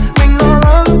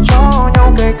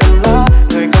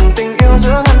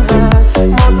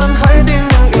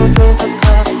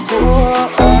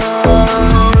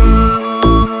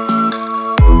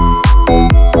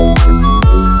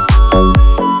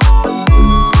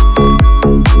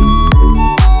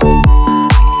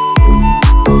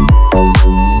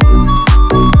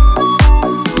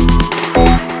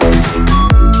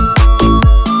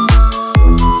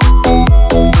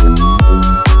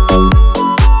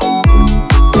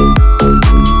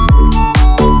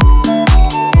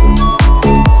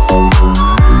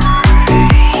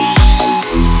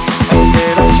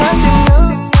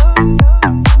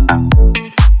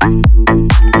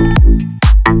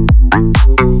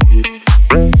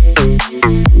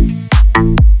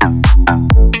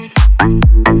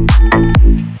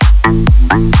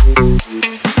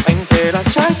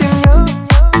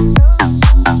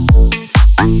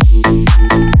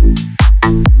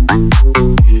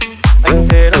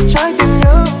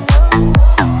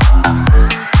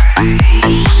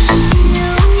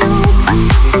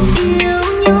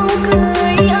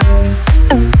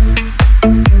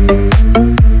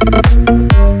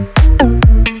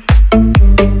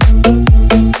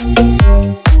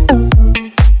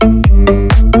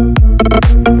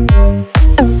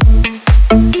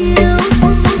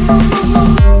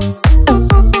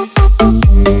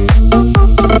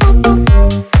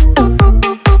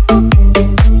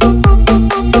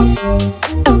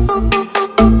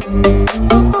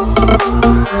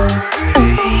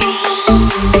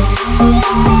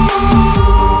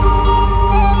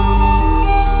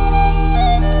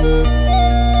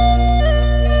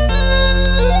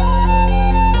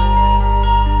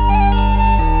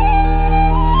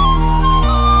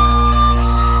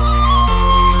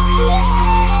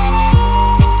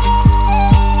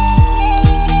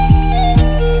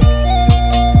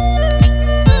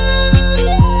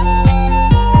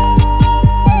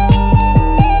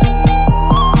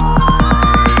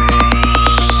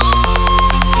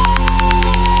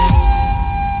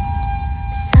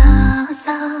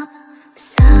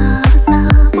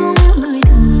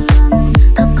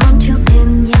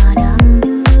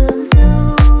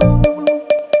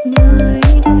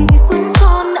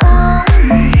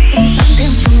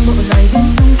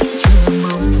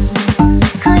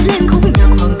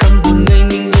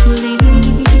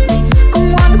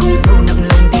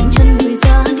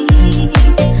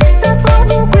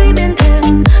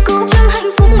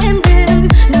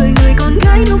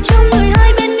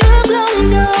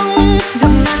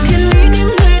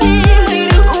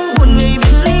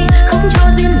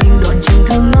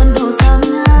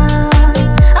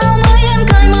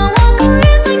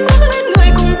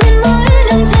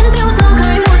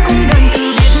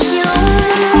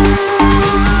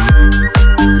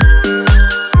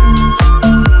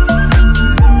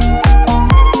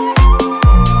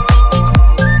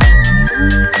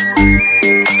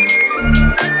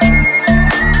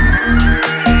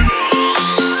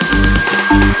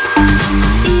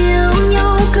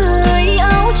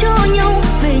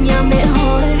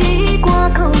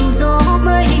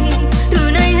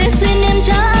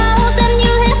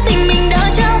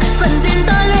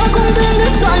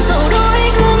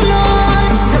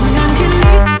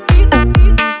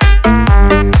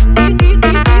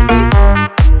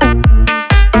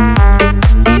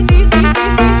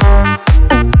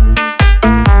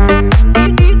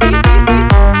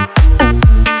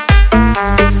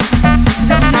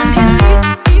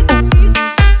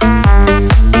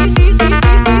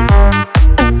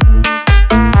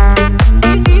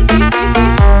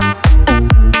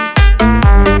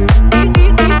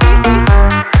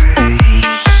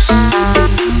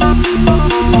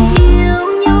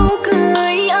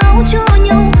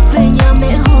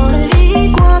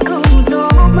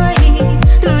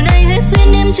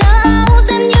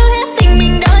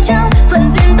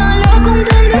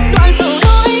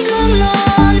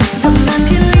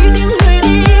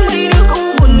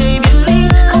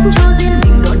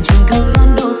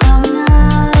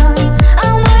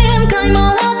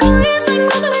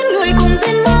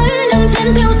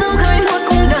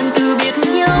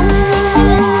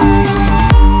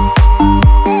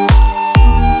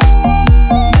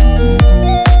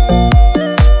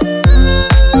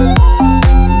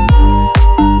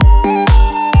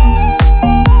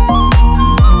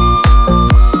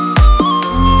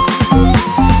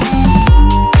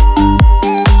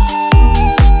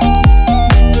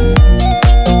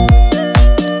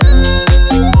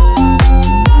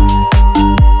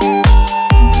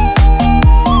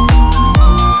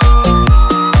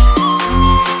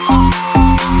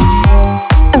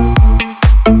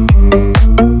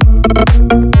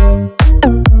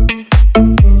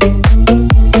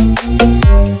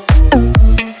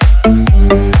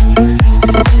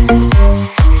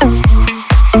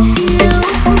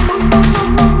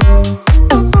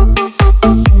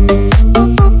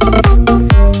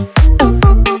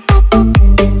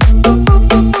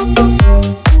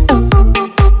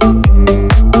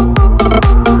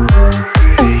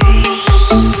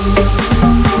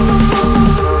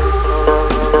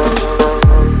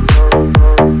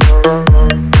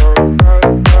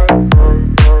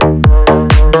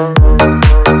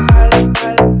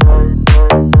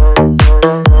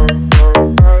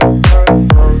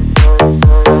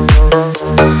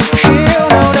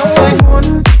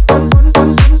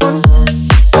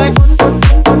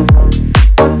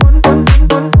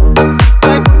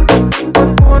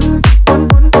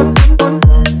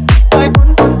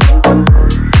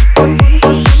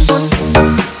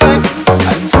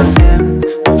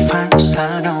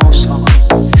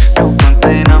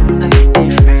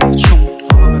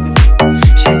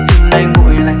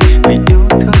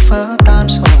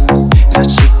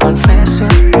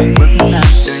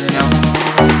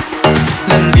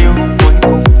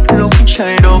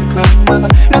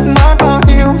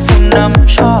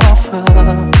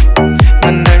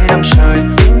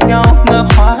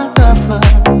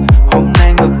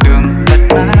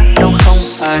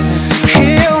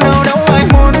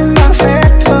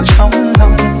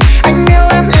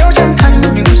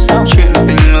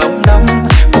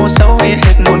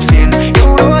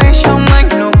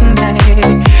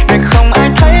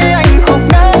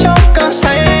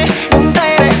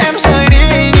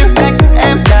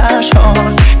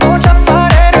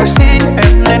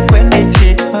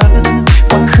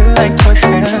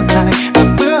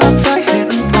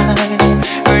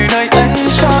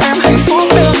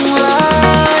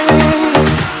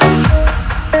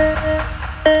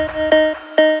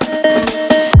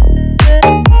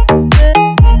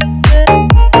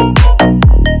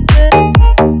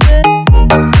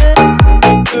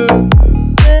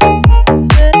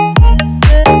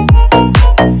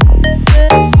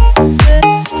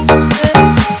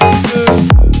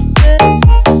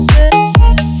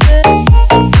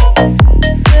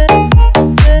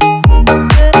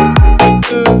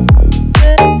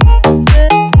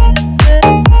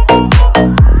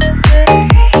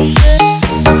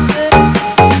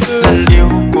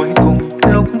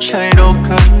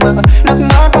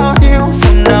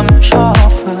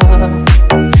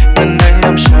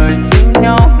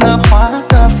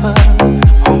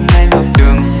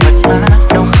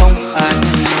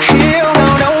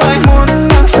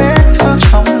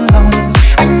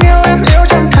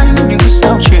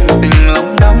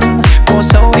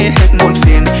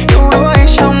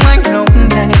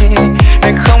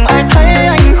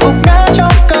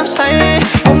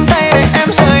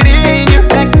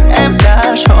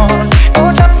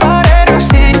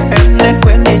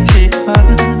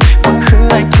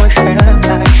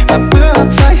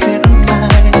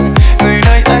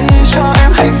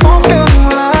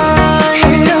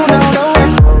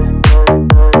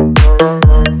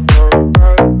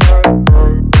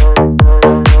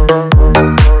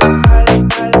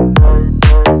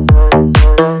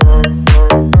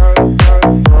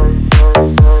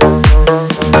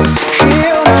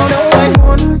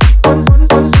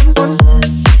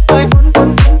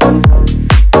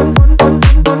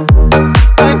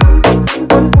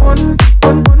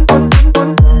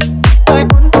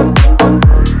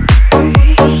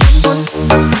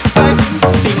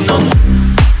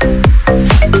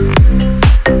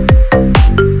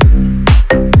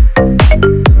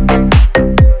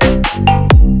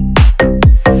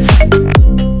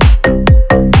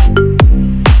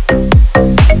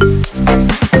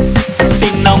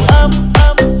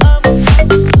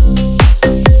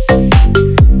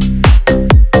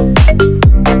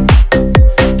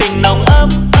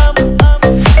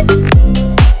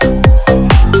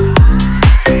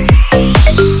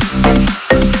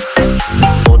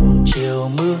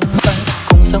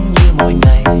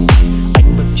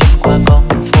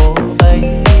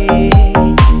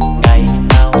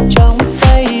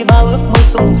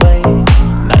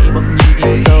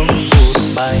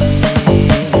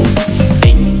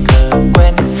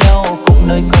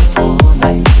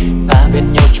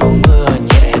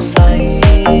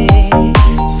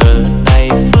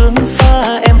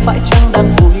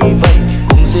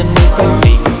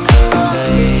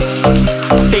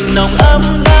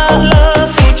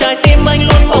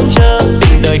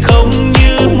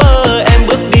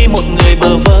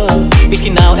Ít khi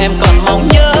nào em còn mong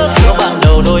nhớ lúc ban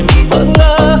đầu đôi mình bỡ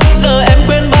ngỡ. Giờ em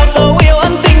quên bao dấu yêu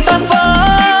ân tình tan vỡ.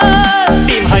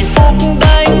 Tìm hạnh phúc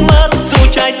đánh mất dù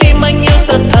trái tim anh yêu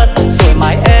rất thật. Rồi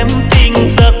mai em tỉnh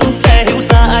giấc sẽ hiểu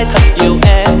ra ai thật yêu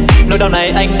em. Nỗi đau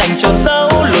này anh đành trốn giấu,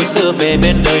 lối xưa về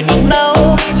bên đời nung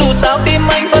nấu. Dù sao tim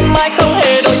anh vẫn mãi không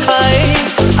hề đổi thay.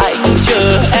 Anh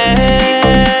chờ em.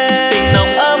 Tình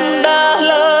nồng ấm đã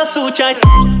lỡ dù trái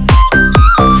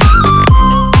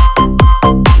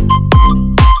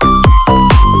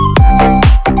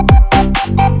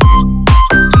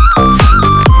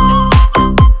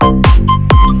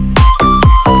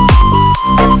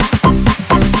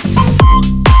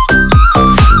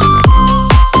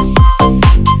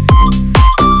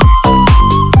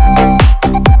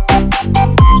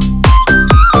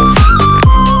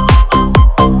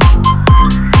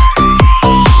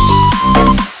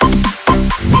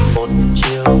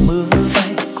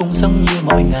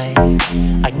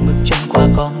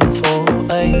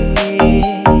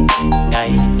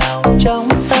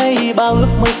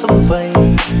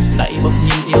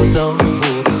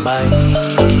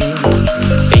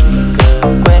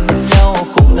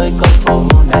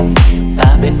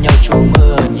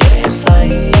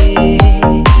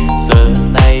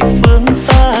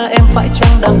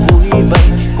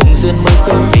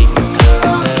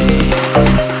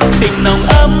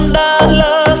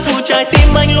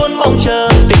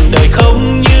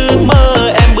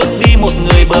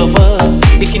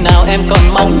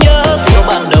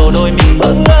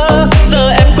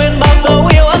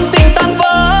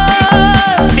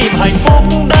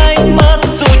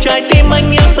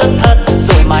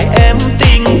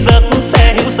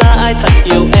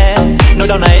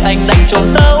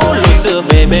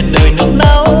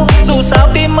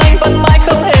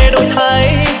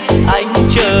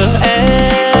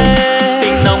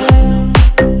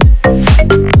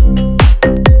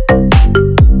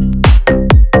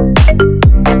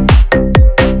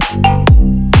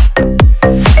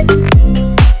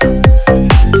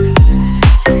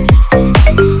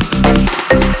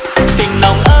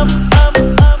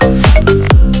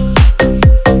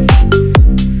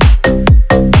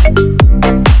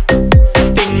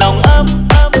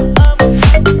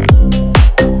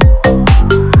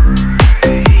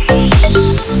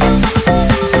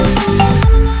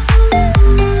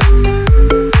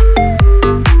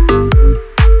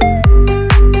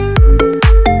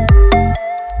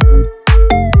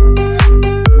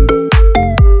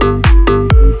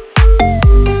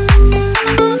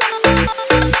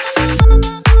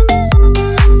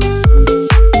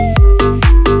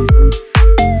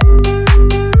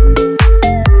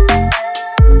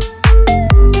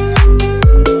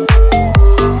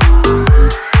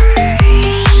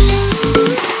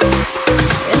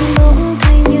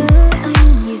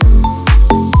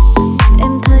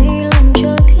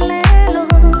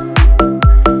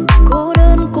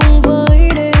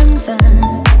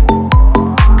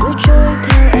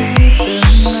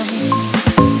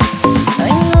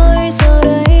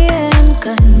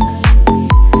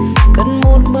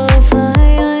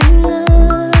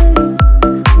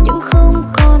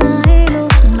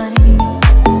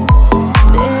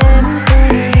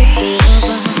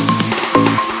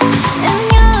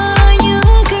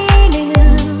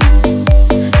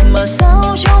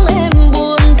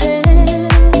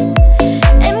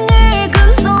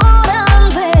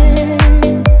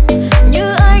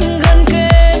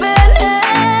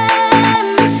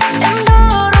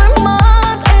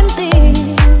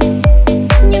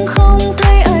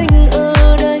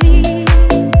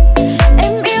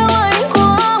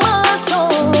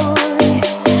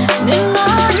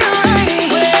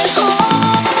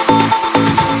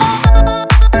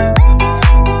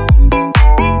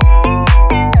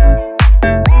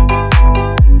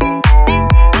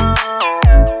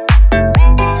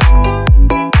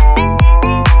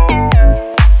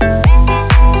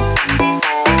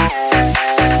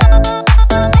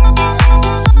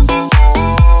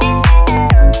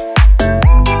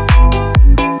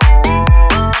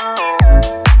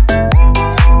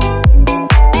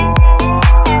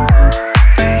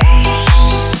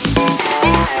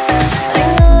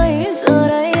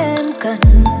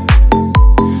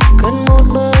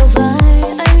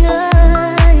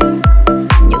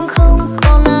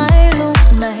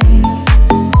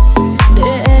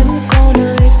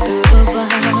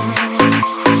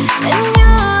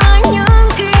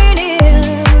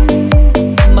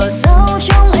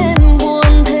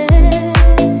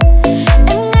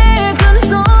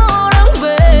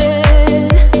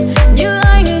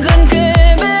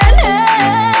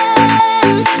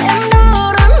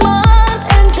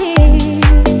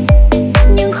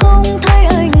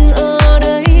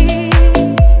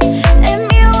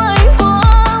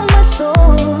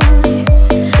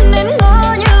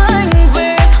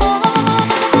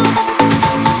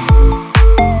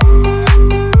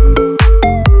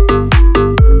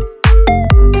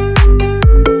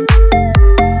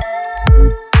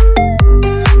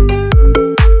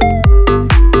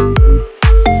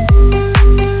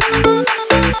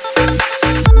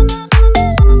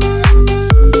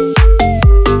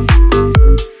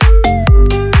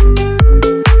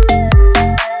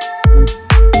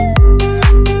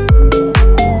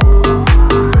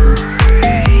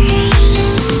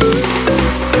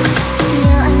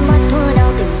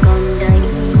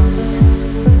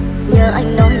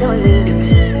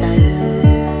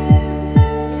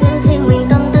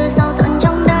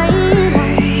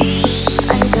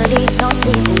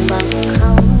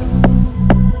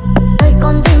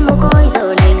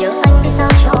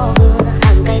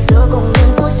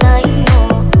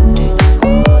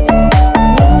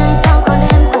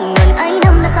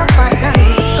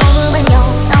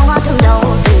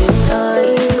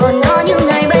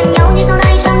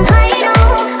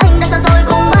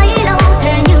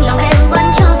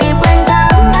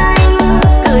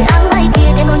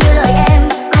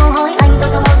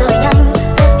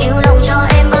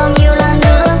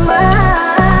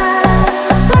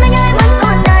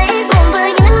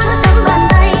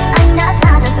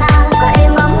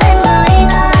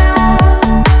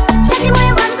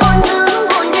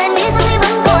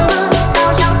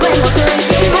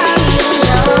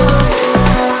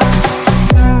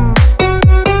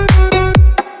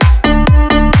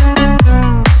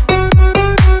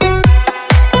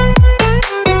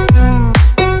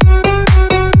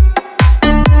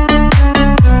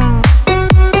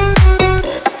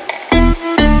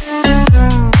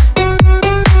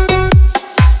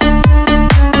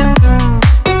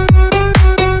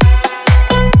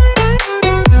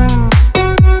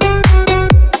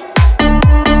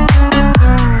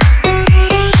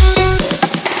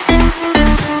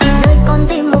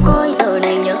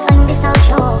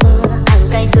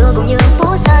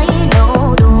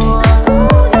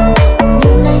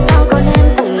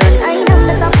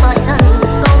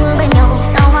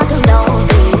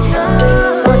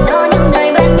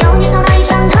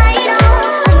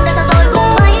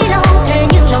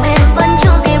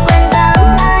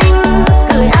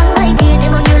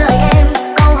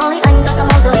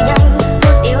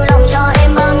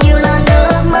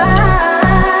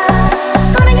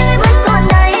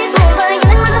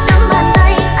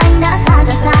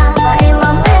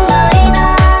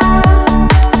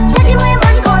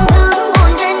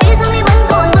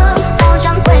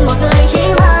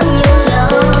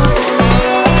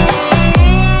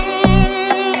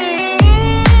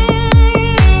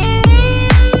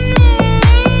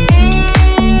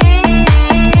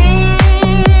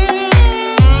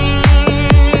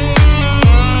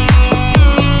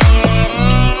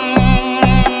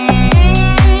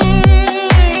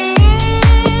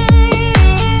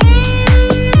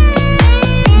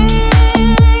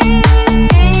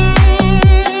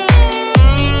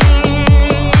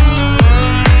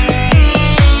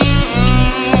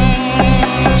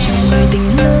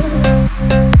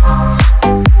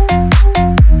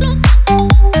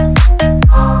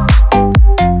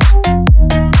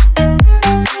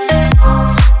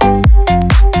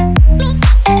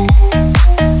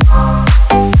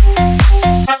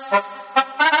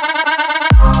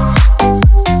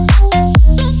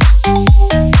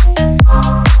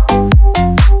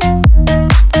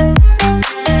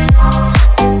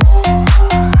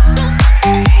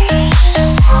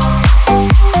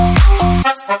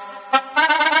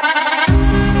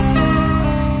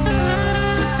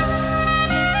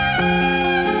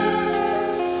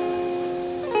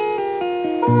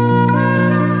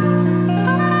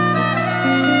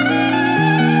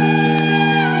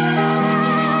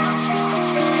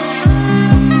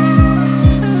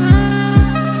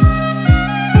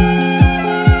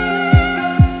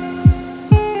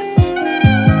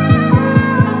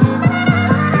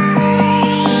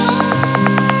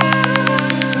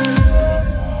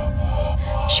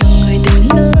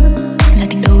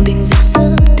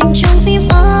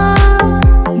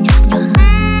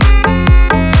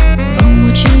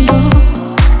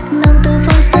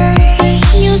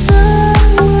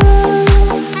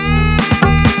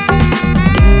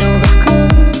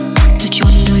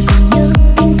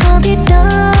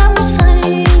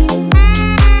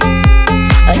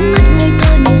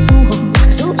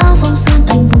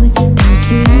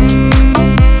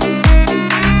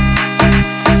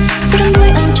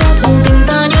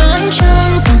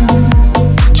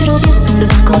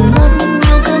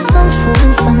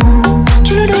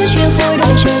chia phôi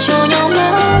đợi chờ cho nhau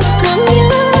mãi thương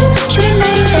nhớ cho đến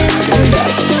nay em thường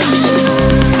đã xem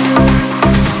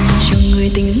chờ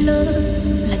người tình lỡ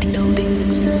là tình đầu tình rực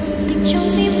rỡ tình trong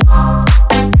di